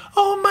say,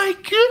 "Oh my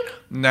god,"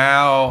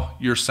 now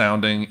you're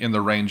sounding in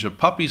the range of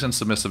puppies and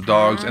submissive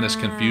dogs, and it's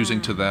confusing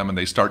to them, and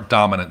they start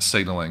dominant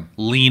signaling,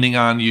 leaning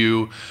on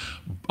you,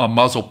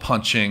 muzzle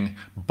punching,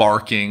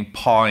 barking,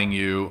 pawing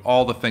you,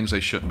 all the things they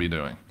shouldn't be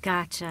doing.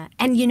 Gotcha.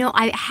 And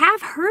I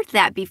have heard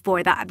that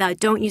before, that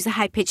don't use a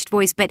high-pitched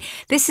voice, but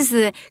this is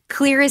the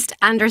clearest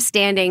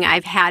understanding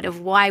I've had of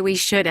why we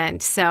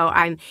shouldn't. So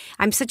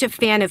I'm such a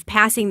fan of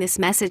passing this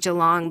message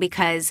along,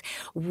 because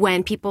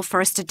when people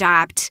first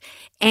adopt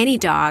any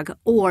dog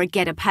or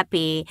get a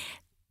puppy,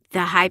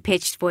 the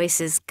high-pitched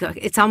voice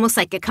it's almost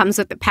like it comes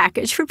with the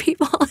package for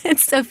people.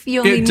 It's so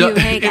feeling new.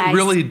 Hey, guys. It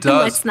really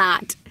does. Let's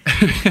not.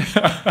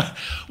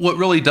 Well, it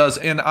really does.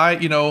 And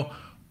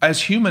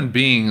as human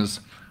beings,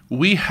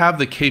 we have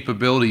the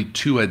capability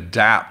to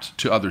adapt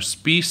to other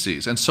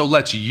species. And so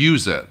let's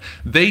use it.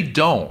 They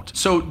don't.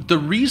 So the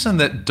reason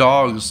that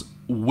dogs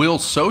will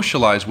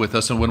socialize with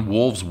us and when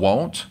wolves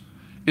won't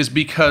is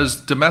because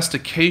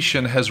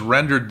domestication has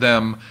rendered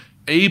them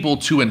able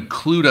to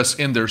include us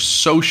in their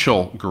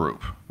social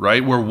group,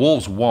 right? Where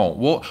wolves won't.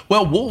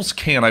 Well, wolves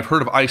can. I've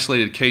heard of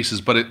isolated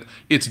cases, but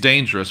it's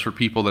dangerous for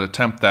people that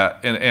attempt that,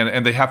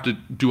 and they have to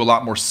do a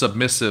lot more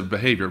submissive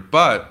behavior.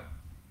 But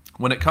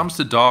when it comes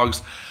to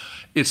dogs,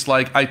 it's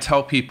like I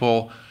tell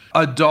people,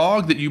 a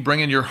dog that you bring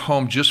in your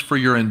home just for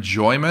your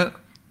enjoyment,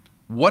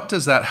 what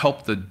does that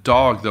help the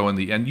dog, though, in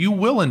the end? You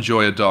will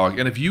enjoy a dog,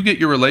 and if you get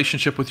your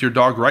relationship with your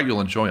dog right,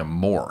 you'll enjoy him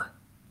more.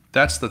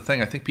 That's the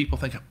thing. I think people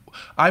think,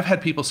 I've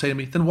had people say to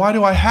me, "Then why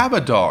do I have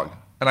a dog?"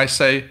 And I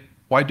say,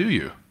 "Why do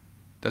you?"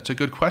 That's a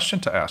good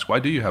question to ask. Why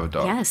do you have a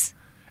dog? Yes.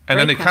 And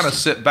then they kind of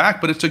sit back,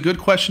 but it's a good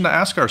question to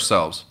ask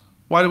ourselves.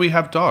 Why do we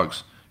have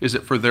dogs? Is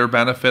it for their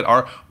benefit?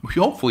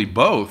 Hopefully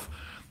both,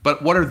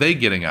 but what are they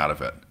getting out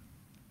of it?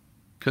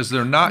 Because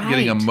they're not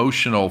getting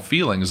emotional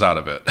feelings out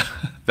of it.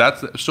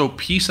 So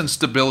peace and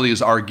stability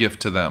is our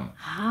gift to them.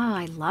 Oh,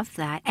 I love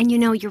that. And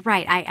you're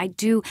right. I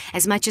do,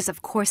 as much as,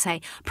 of course,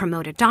 I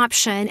promote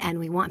adoption and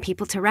we want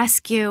people to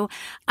rescue,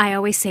 I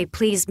always say,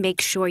 please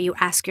make sure you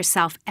ask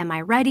yourself, am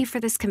I ready for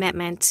this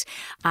commitment?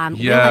 Yes.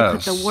 Will I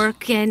put the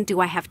work in? Do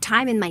I have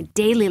time in my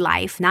daily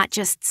life, not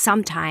just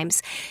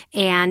sometimes?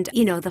 And,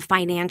 the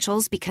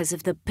financials because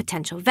of the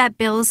potential vet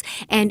bills.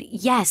 And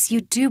yes, you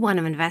do want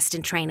to invest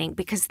in training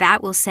because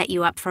that will set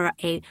you up for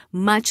a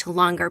much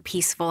longer,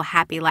 peaceful,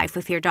 happy life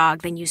with your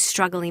dog than you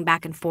struggling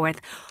back and forth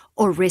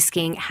or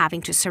risking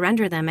having to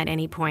surrender them at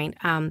any point.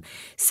 And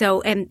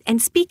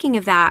speaking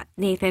of that,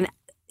 Nathan,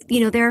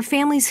 there are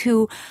families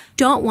who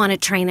don't want to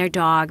train their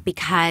dog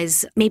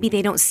because maybe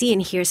they don't see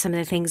and hear some of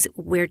the things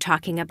we're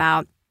talking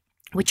about,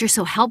 which are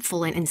so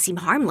helpful and seem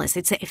harmless.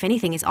 It's, if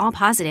anything, is all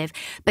positive,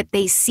 but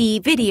they see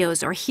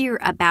videos or hear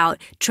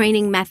about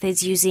training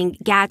methods using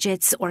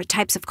gadgets or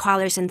types of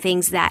collars and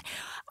things that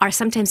are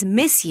sometimes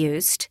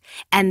misused,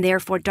 and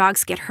therefore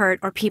dogs get hurt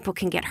or people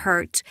can get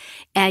hurt.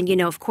 And,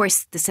 of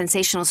course, the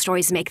sensational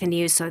stories make the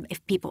news, so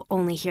if people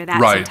only hear that,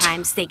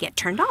 sometimes they get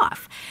turned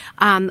off.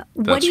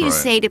 What do you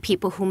say to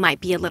people who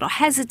might be a little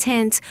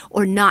hesitant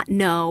or not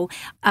know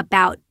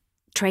about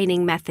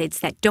training methods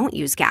that don't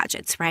use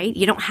gadgets, right?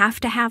 You don't have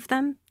to have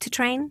them to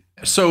train?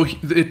 So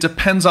it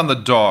depends on the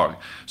dog.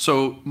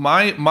 So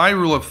my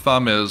rule of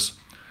thumb is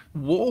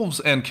wolves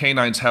and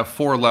canines have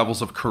 4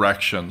 levels of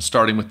correction,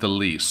 starting with the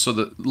leash. So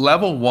the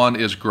level 1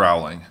 is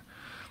growling.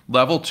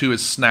 Level 2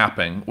 is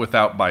snapping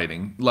without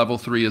biting. Level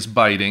 3 is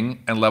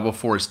biting. And level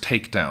 4 is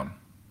takedown.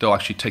 They'll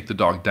actually take the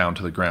dog down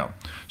to the ground.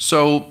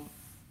 So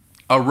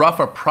a rough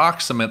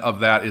approximate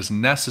of that is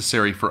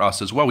necessary for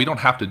us as well. We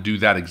don't have to do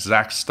that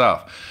exact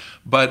stuff.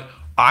 But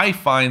I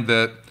find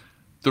that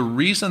the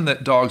reason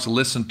that dogs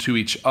listen to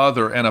each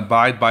other and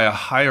abide by a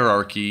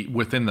hierarchy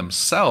within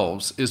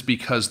themselves is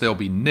because they'll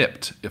be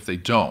nipped if they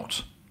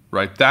don't,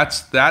 right?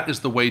 That is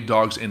the way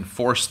dogs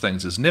enforce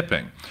things, is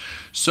nipping.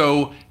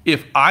 So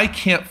if I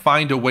can't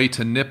find a way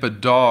to nip a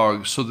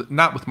dog, so that,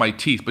 not with my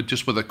teeth, but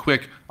just with a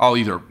quick, I'll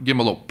either give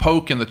them a little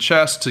poke in the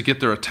chest to get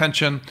their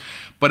attention.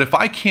 But if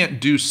I can't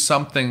do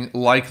something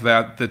like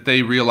that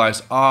they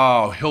realize,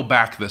 oh, he'll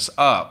back this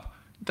up,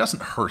 it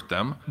doesn't hurt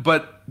them.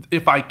 But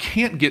if I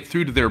can't get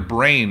through to their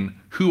brain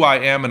who I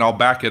am and I'll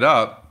back it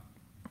up,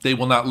 they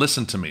will not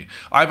listen to me.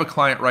 I have a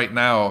client right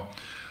now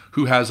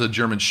who has a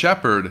German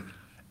Shepherd,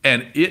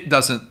 and it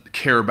doesn't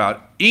care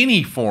about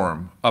any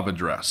form of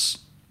address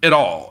at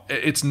all.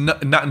 It's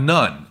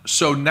none.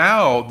 So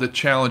now the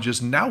challenge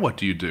is, now what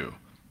do you do?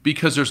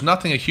 Because there's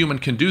nothing a human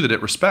can do that it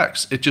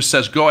respects. It just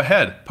says, go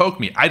ahead, poke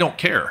me. I don't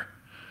care.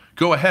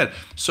 Go ahead.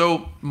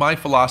 So my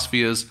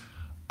philosophy is,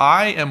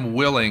 I am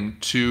willing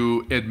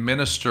to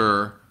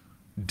administer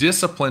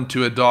discipline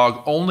to a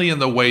dog only in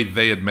the way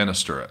they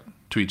administer it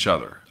to each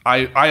other.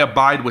 I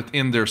abide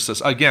within their,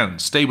 again,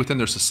 stay within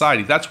their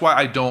society. That's why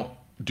I don't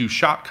do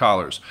shock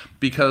collars,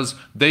 because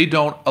they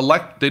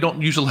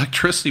don't use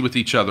electricity with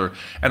each other.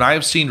 And I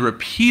have seen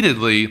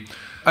repeatedly,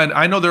 and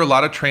I know there are a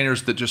lot of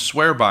trainers that just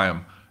swear by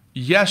them.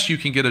 Yes, you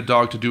can get a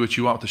dog to do what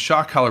you want with the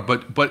shock collar,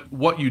 but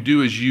what you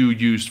do is you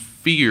use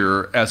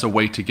fear as a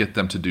way to get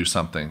them to do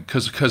something,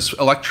 because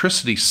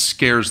electricity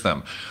scares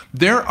them.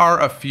 There are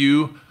a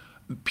few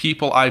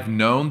people I've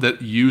known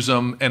that use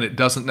them and it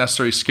doesn't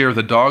necessarily scare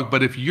the dog,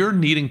 but if you're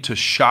needing to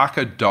shock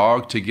a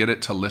dog to get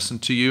it to listen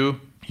to you,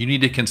 you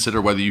need to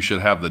consider whether you should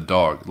have the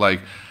dog.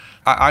 Like,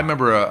 I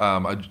remember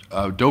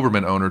a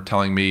Doberman owner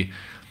telling me,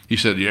 he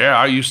said, yeah,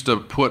 I used to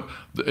put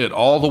it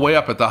all the way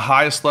up at the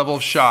highest level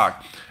of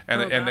shock.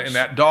 And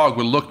that dog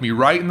would look me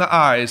right in the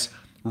eyes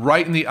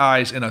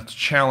in a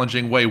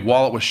challenging way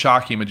while it was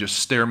shocking him and just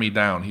stare me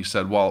down, he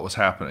said, while it was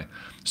happening.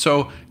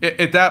 So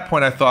at that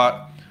point I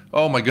thought,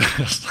 oh my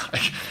goodness,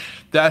 like,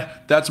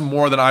 that's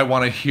more than I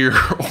want to hear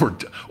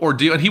or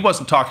deal. And he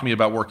wasn't talking to me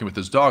about working with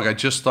his dog. I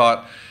just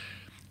thought,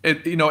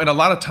 and a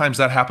lot of times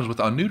that happens with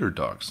unneutered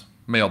dogs,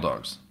 male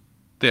dogs.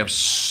 They have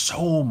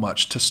so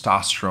much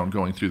testosterone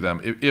going through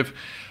them.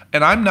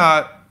 And I'm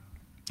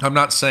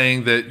not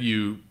saying that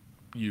you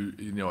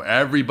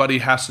everybody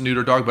has to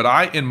neuter a dog,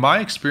 but in my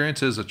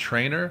experience as a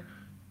trainer,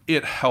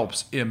 it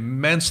helps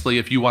immensely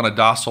if you want a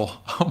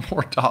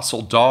more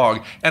docile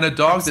dog, and a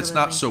dog Absolutely. That's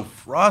not so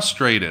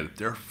frustrated.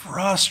 They're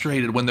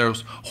frustrated when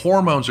those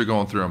hormones are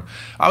going through them.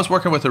 I was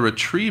working with a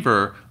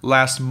retriever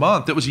last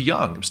month. It was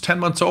young. It was 10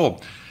 months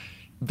old.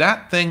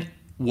 That thing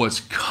was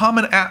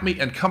coming at me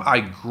I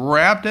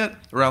grabbed it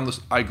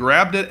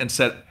and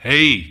said,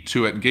 hey,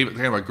 to it, and gave it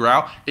kind of a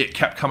growl. It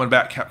kept coming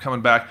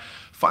back.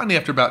 Finally,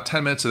 after about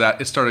 10 minutes of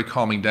that, it started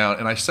calming down.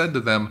 And I said to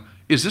them,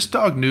 is this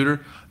dog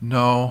neutered?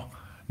 No,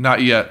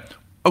 not yet.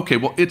 Okay,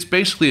 well, it's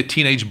basically a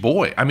teenage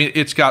boy. I mean,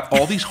 it's got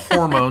all these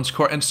hormones.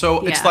 And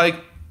so It's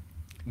like,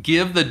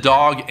 give the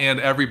dog and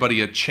everybody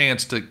a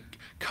chance to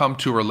come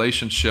to a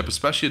relationship,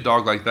 especially a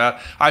dog like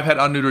that. I've had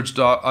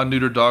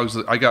unneutered dogs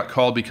that I got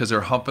called because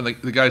they're humping.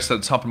 The guy said,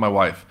 it's humping my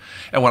wife.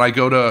 And when I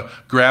go to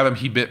grab him,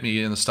 he bit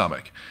me in the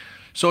stomach.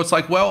 So it's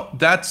like, well,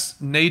 that's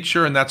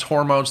nature and that's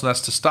hormones and that's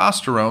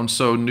testosterone.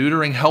 So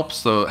neutering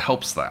helps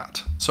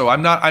that. So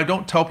I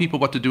don't tell people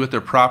what to do with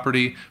their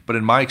property, but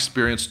in my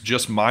experience,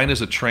 just mine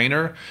as a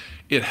trainer,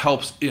 it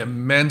helps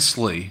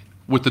immensely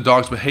with the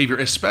dog's behavior,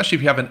 especially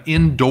if you have an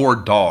indoor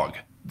dog.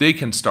 They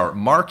can start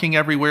marking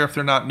everywhere if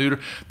they're not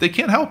neutered. They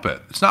can't help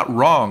it. It's not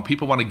wrong.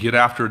 People want to get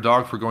after a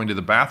dog for going to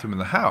the bathroom in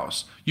the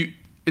house.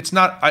 It's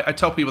not. I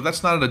tell people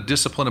that's not a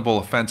disciplinable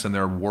offense in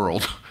their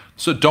world.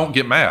 So don't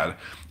get mad.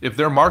 If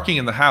they're marking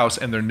in the house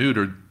and they're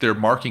neutered, they're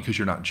marking because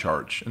you're not in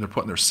charge and they're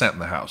putting their scent in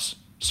the house.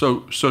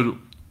 So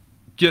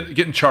get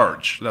in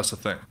charge. That's the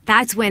thing.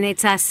 That's when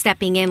it's us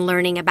stepping in,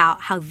 learning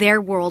about how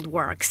their world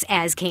works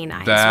as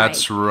canines.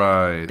 That's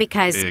right.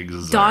 Because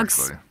exactly.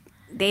 Dogs,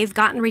 they've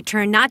gotten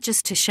returned not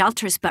just to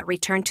shelters, but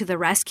returned to the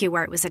rescue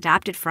where it was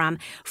adopted from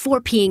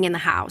for peeing in the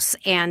house.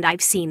 And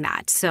I've seen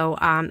that. So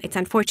it's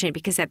unfortunate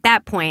because at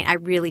that point, I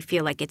really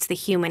feel like it's the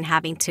human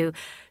having to,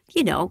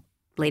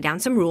 lay down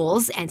some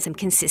rules and some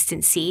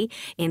consistency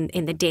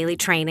in the daily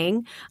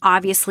training.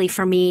 Obviously,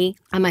 for me,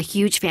 I'm a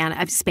huge fan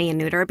of spay and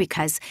neuter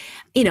because,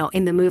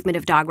 in the movement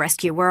of dog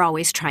rescue, we're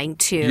always trying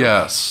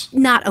to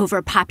not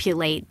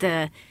overpopulate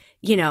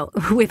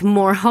with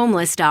more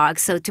homeless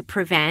dogs. So to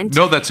prevent.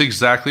 No, that's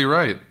exactly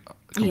right.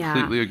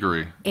 Completely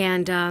agree.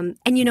 And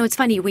it's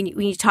funny when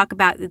you talk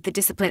about the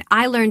discipline.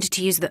 I learned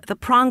to use the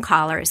prong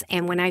collars,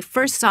 and when I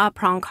first saw a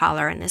prong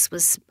collar, and this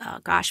was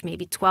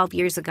maybe 12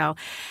 years ago,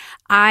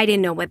 I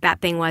didn't know what that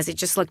thing was. It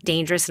just looked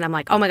dangerous, and I'm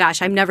like, oh my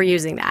gosh, I'm never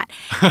using that.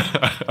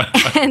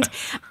 And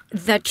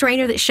the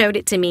trainer that showed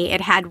it to me,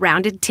 it had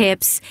rounded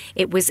tips.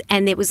 It was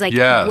like,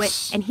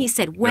 and he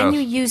said, when you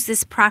use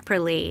this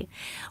properly,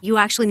 you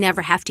actually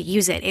never have to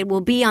use it. It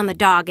will be on the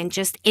dog, and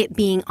just it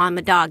being on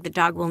the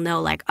dog will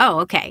know like, oh,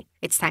 okay,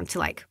 it's time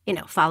to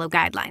follow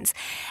guidelines.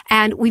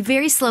 And we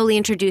very slowly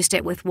introduced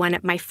it with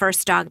my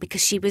first dog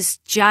because she was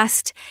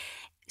just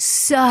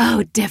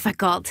so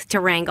difficult to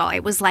wrangle.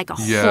 It was like a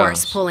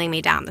horse pulling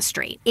me down the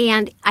street.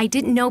 And I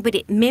didn't know, but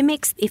it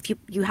mimics, if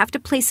you have to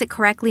place it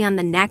correctly on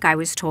the neck, I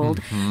was told,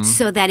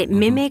 so that it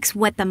mimics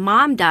what the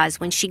mom does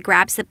when she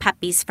grabs the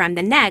puppies from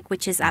the neck,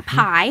 which is up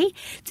high,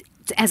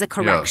 as a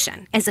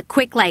correction, as a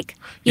quick, 1,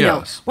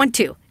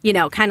 2,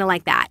 kind of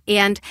like that.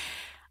 And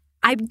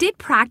I did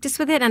practice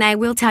with it, and I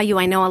will tell you,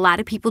 I know a lot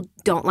of people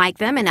don't like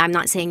them, and I'm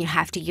not saying you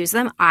have to use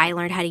them. I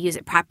learned how to use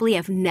it properly.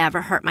 I've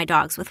never hurt my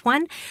dogs with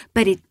one,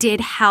 but it did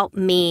help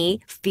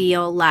me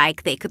feel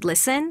like they could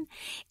listen.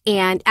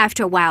 And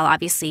after a while,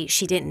 obviously,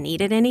 she didn't need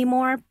it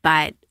anymore,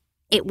 but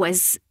it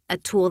was a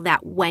tool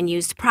that, when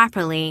used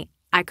properly,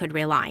 I could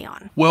rely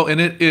on. Well, and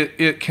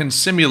it can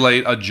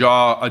simulate a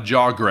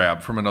jaw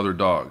grab from another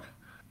dog.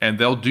 And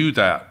they'll do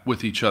that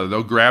with each other.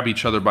 They'll grab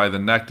each other by the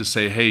neck to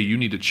say, hey, you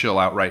need to chill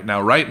out right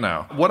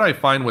now. What I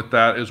find with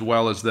that as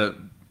well is that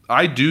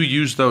I do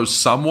use those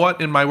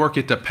somewhat in my work.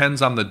 It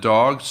depends on the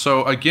dog.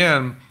 So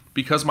again,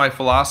 because my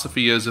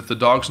philosophy is if the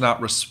dog's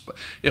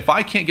if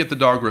I can't get the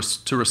dog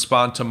to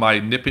respond to my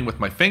nipping with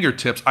my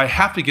fingertips, I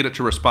have to get it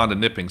to respond to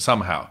nipping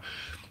somehow.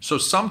 So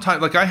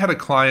sometimes, like I had a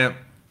client,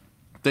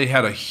 they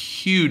had a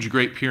huge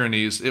Great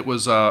Pyrenees. It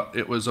was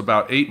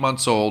about 8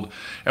 months old.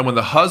 And when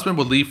the husband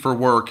would leave for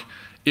work,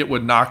 it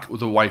would knock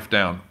the wife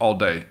down all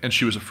day, and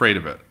she was afraid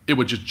of it. It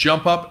would just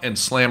jump up and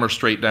slam her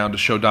straight down to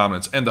show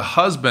dominance. And the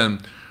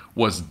husband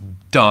was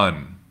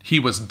done. He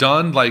was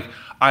done. Like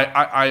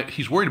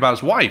he's worried about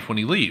his wife when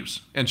he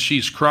leaves, and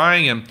she's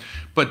crying,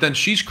 but then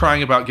she's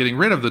crying about getting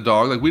rid of the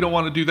dog. Like, we don't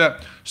want to do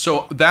that.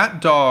 So that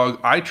dog,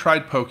 I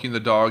tried poking the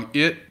dog.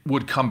 It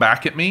would come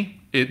back at me.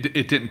 It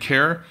didn't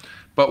care.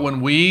 But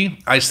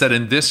I said,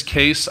 in this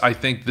case, I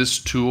think this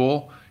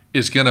tool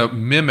is going to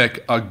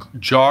mimic a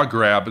jaw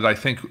grab that I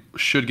think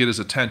should get his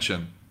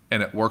attention.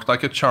 And it worked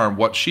like a charm.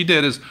 What she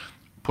did is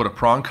put a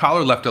prong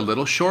collar, left a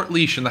little short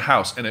leash in the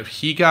house. And if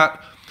he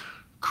got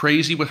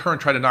crazy with her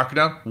and tried to knock her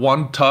down,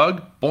 one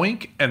tug,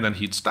 boink, and then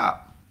he'd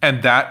stop.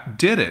 And that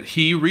did it.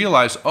 He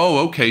realized,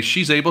 oh, okay,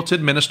 she's able to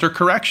administer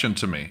correction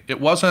to me.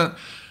 It wasn't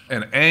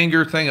an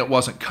anger thing. It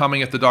wasn't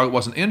coming at the dog. It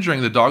wasn't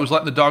injuring the dog. It was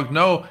letting the dog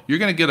know, you're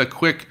going to get a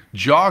quick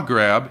jaw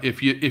grab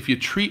if you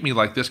treat me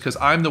like this, because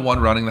I'm the one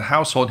running the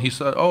household. And he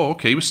said, oh,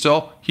 okay.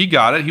 He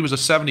got it. He was a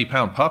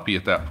 70-pound puppy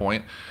at that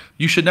point.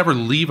 You should never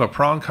leave a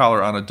prong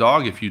collar on a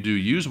dog if you do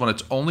use one.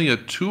 It's only a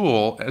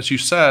tool, as you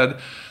said,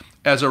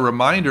 as a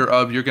reminder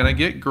of you're going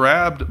to get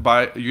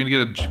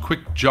a quick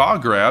jaw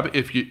grab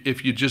if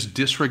you just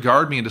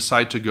disregard me and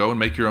decide to go and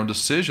make your own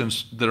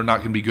decisions that are not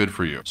going to be good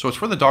for you. So it's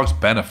for the dog's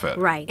benefit.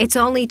 Right. It's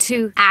only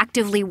to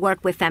actively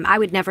work with them. I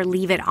would never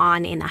leave it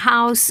on in the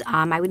house.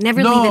 I would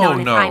never leave it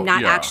on if I'm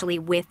not actually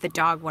with the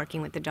dog,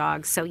 working with the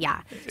dog. So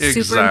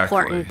super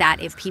important that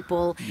if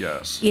people,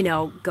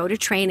 go to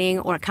training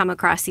or come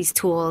across these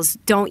tools,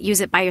 don't use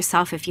it by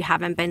yourself if you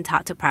haven't been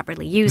taught to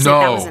properly use it.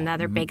 That was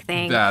another big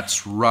thing.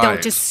 That's right.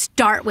 Don't just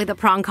start with a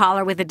prong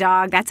collar with a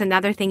dog. That's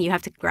another thing. You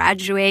have to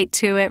graduate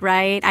to it,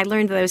 right? I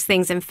learned those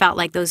things and felt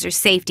like those are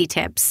safety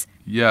tips.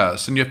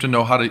 Yes, and you have to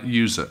know how to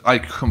use it. I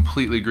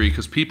completely agree,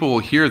 because people will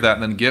hear that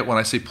and then get when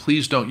I say,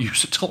 please don't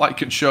use it till I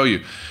can show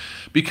you.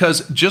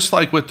 Because just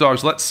like with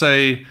dogs, let's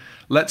say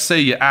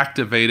you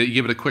activate it, you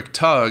give it a quick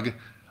tug,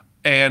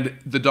 and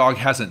the dog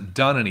hasn't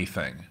done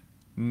anything.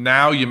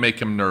 Now you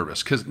make him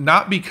nervous,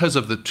 not because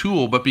of the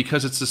tool, but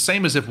because it's the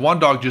same as if one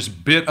dog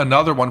just bit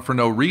another one for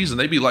no reason.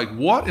 They'd be like,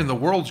 what in the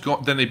world's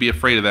going? Then they'd be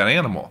afraid of that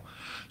animal.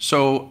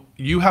 So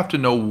you have to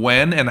know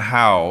when and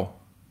how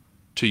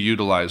to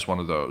utilize one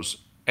of those.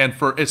 And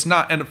it's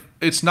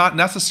not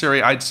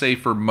necessary, I'd say,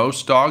 for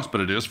most dogs,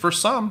 but it is for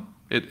some.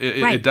 It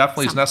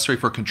definitely is necessary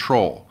for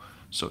control.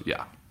 So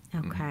yeah.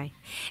 Okay.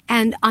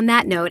 And on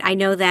that note, I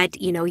know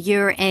that,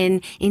 you're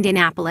in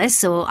Indianapolis,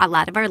 so a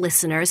lot of our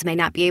listeners may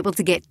not be able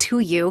to get to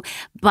you,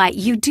 but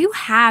you do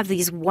have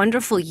these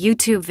wonderful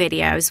YouTube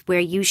videos where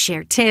you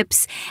share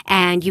tips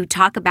and you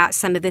talk about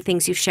some of the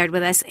things you've shared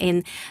with us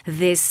in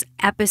this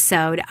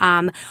episode.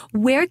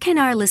 Where can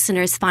our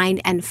listeners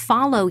find and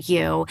follow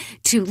you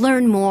to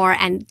learn more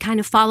and kind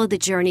of follow the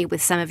journey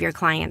with some of your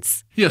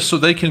clients? Yes, so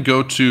they can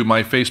go to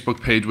my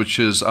Facebook page, which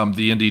is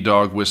The Indie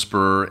Dog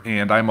Whisperer,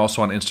 and I'm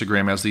also on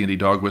Instagram as The Indie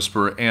Dog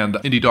Whisperer, and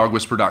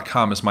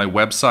IndieDogWhisperer.com is my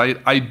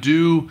website. I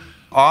do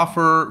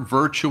offer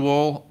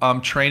virtual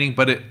training,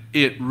 but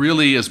it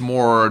really is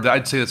more,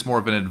 I'd say it's more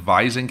of an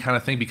advising kind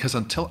of thing, because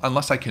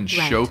unless I can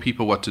show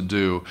people what to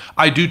do.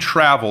 I do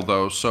travel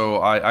though, so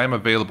I am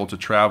available to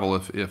travel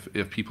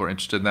if people are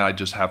interested in that. I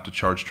just have to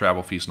charge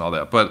travel fees and all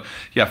that. But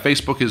yeah,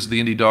 Facebook is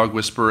The Indie Dog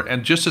Whisperer,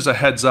 and just as a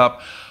heads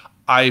up,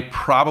 I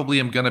probably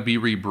am going to be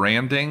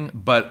rebranding,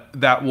 but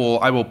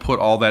I will put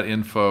all that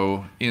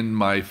info in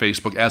my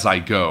Facebook as I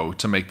go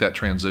to make that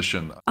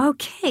transition.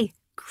 Okay.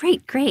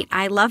 Great.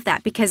 I love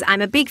that because I'm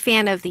a big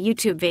fan of the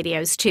YouTube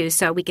videos too,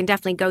 so we can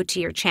definitely go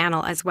to your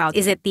channel as well.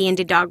 Is it the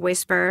Indie Dog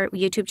Whisperer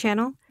YouTube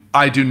channel?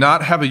 I do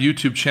not have a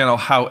YouTube channel.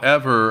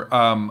 However,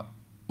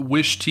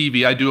 Wish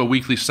TV, I do a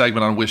weekly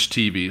segment on Wish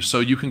TV. So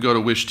you can go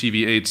to Wish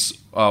TV8's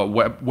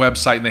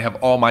website, and they have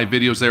all my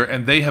videos there,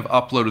 and they have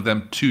uploaded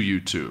them to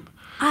YouTube.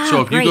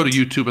 So if you go to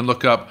YouTube and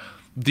look up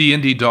The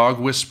Indie Dog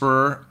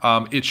Whisperer,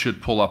 it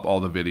should pull up all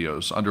the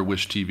videos under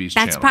Wish TV's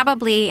channel. That's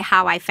probably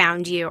how I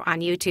found you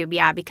on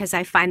YouTube, because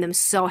I find them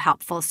so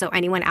helpful. So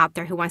anyone out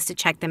there who wants to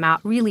check them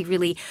out, really,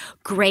 really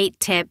great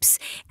tips.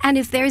 And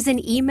if there's an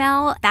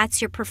email,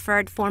 that's your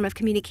preferred form of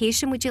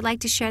communication. Would you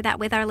like to share that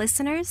with our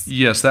listeners?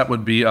 Yes, that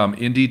would be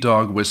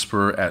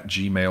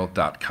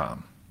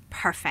indiedogwhisperer@gmail.com.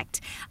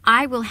 Perfect.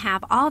 I will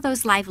have all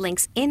those live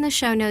links in the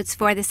show notes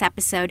for this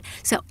episode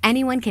so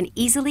anyone can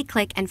easily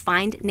click and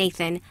find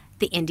Nathan,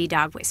 the Indie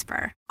Dog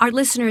Whisperer. Our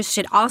listeners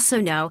should also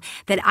know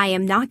that I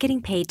am not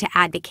getting paid to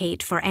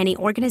advocate for any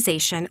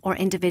organization or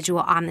individual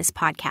on this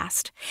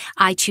podcast.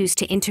 I choose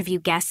to interview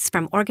guests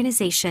from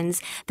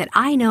organizations that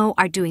I know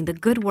are doing the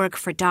good work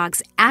for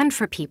dogs and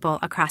for people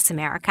across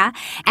America.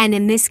 And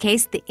in this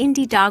case, the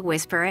Indie Dog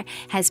Whisperer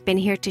has been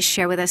here to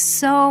share with us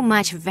so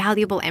much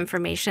valuable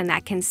information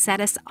that can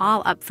set us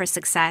all up for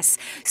success.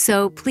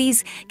 So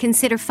please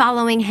consider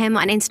following him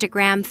on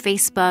Instagram,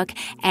 Facebook,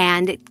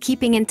 and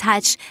keeping in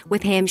touch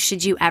with him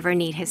should you ever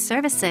need his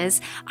services.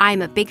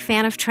 I'm a big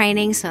fan of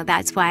training, so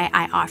that's why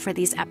I offer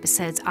these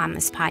episodes on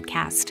this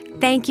podcast.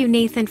 Thank you,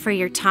 Nathan, for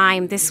your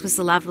time. This was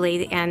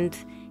lovely. And,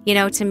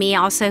 to me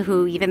also,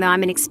 who, even though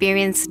I'm an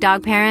experienced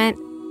dog parent,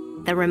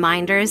 the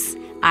reminders,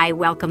 I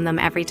welcome them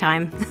every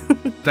time.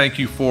 Thank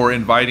you for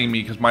inviting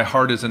me, because my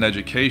heart is in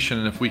education,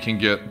 and if we can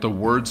get the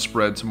word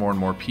spread to more and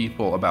more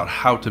people about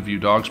how to view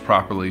dogs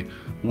properly,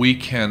 we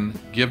can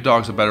give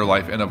dogs a better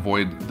life and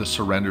avoid the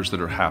surrenders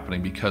that are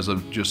happening because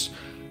of just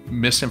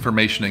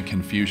misinformation and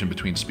confusion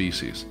between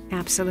species.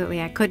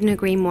 Absolutely. I couldn't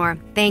agree more.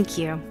 Thank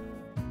you.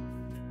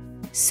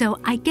 So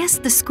I guess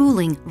the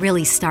schooling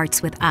really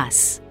starts with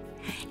us.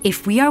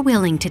 If we are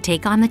willing to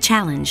take on the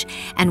challenge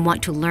and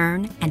want to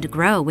learn and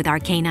grow with our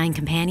canine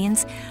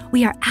companions,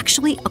 we are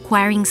actually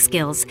acquiring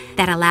skills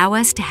that allow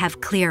us to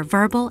have clear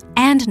verbal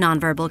and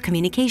nonverbal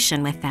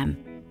communication with them.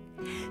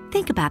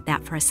 Think about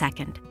that for a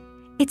second.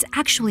 It's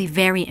actually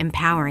very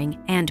empowering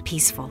and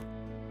peaceful.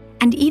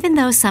 And even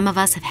though some of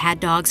us have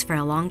had dogs for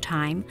a long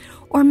time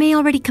or may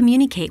already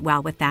communicate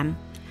well with them,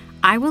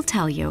 I will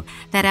tell you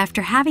that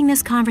after having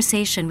this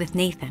conversation with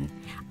Nathan,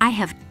 I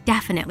have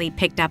definitely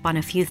picked up on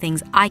a few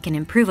things I can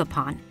improve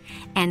upon,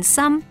 and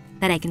some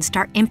that I can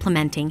start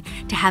implementing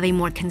to have a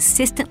more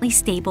consistently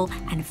stable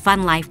and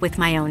fun life with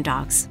my own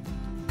dogs.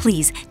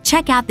 Please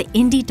check out the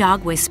Indie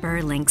Dog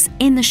Whisperer links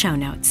in the show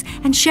notes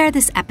and share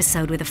this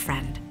episode with a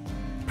friend.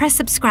 Press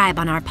subscribe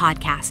on our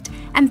podcast,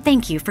 and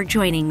thank you for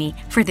joining me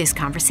for this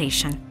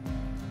conversation.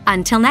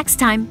 Until next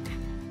time,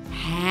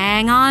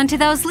 hang on to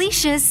those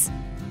leashes.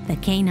 The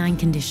Canine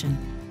Condition.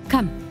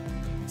 Come,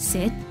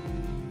 sit,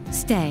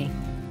 stay,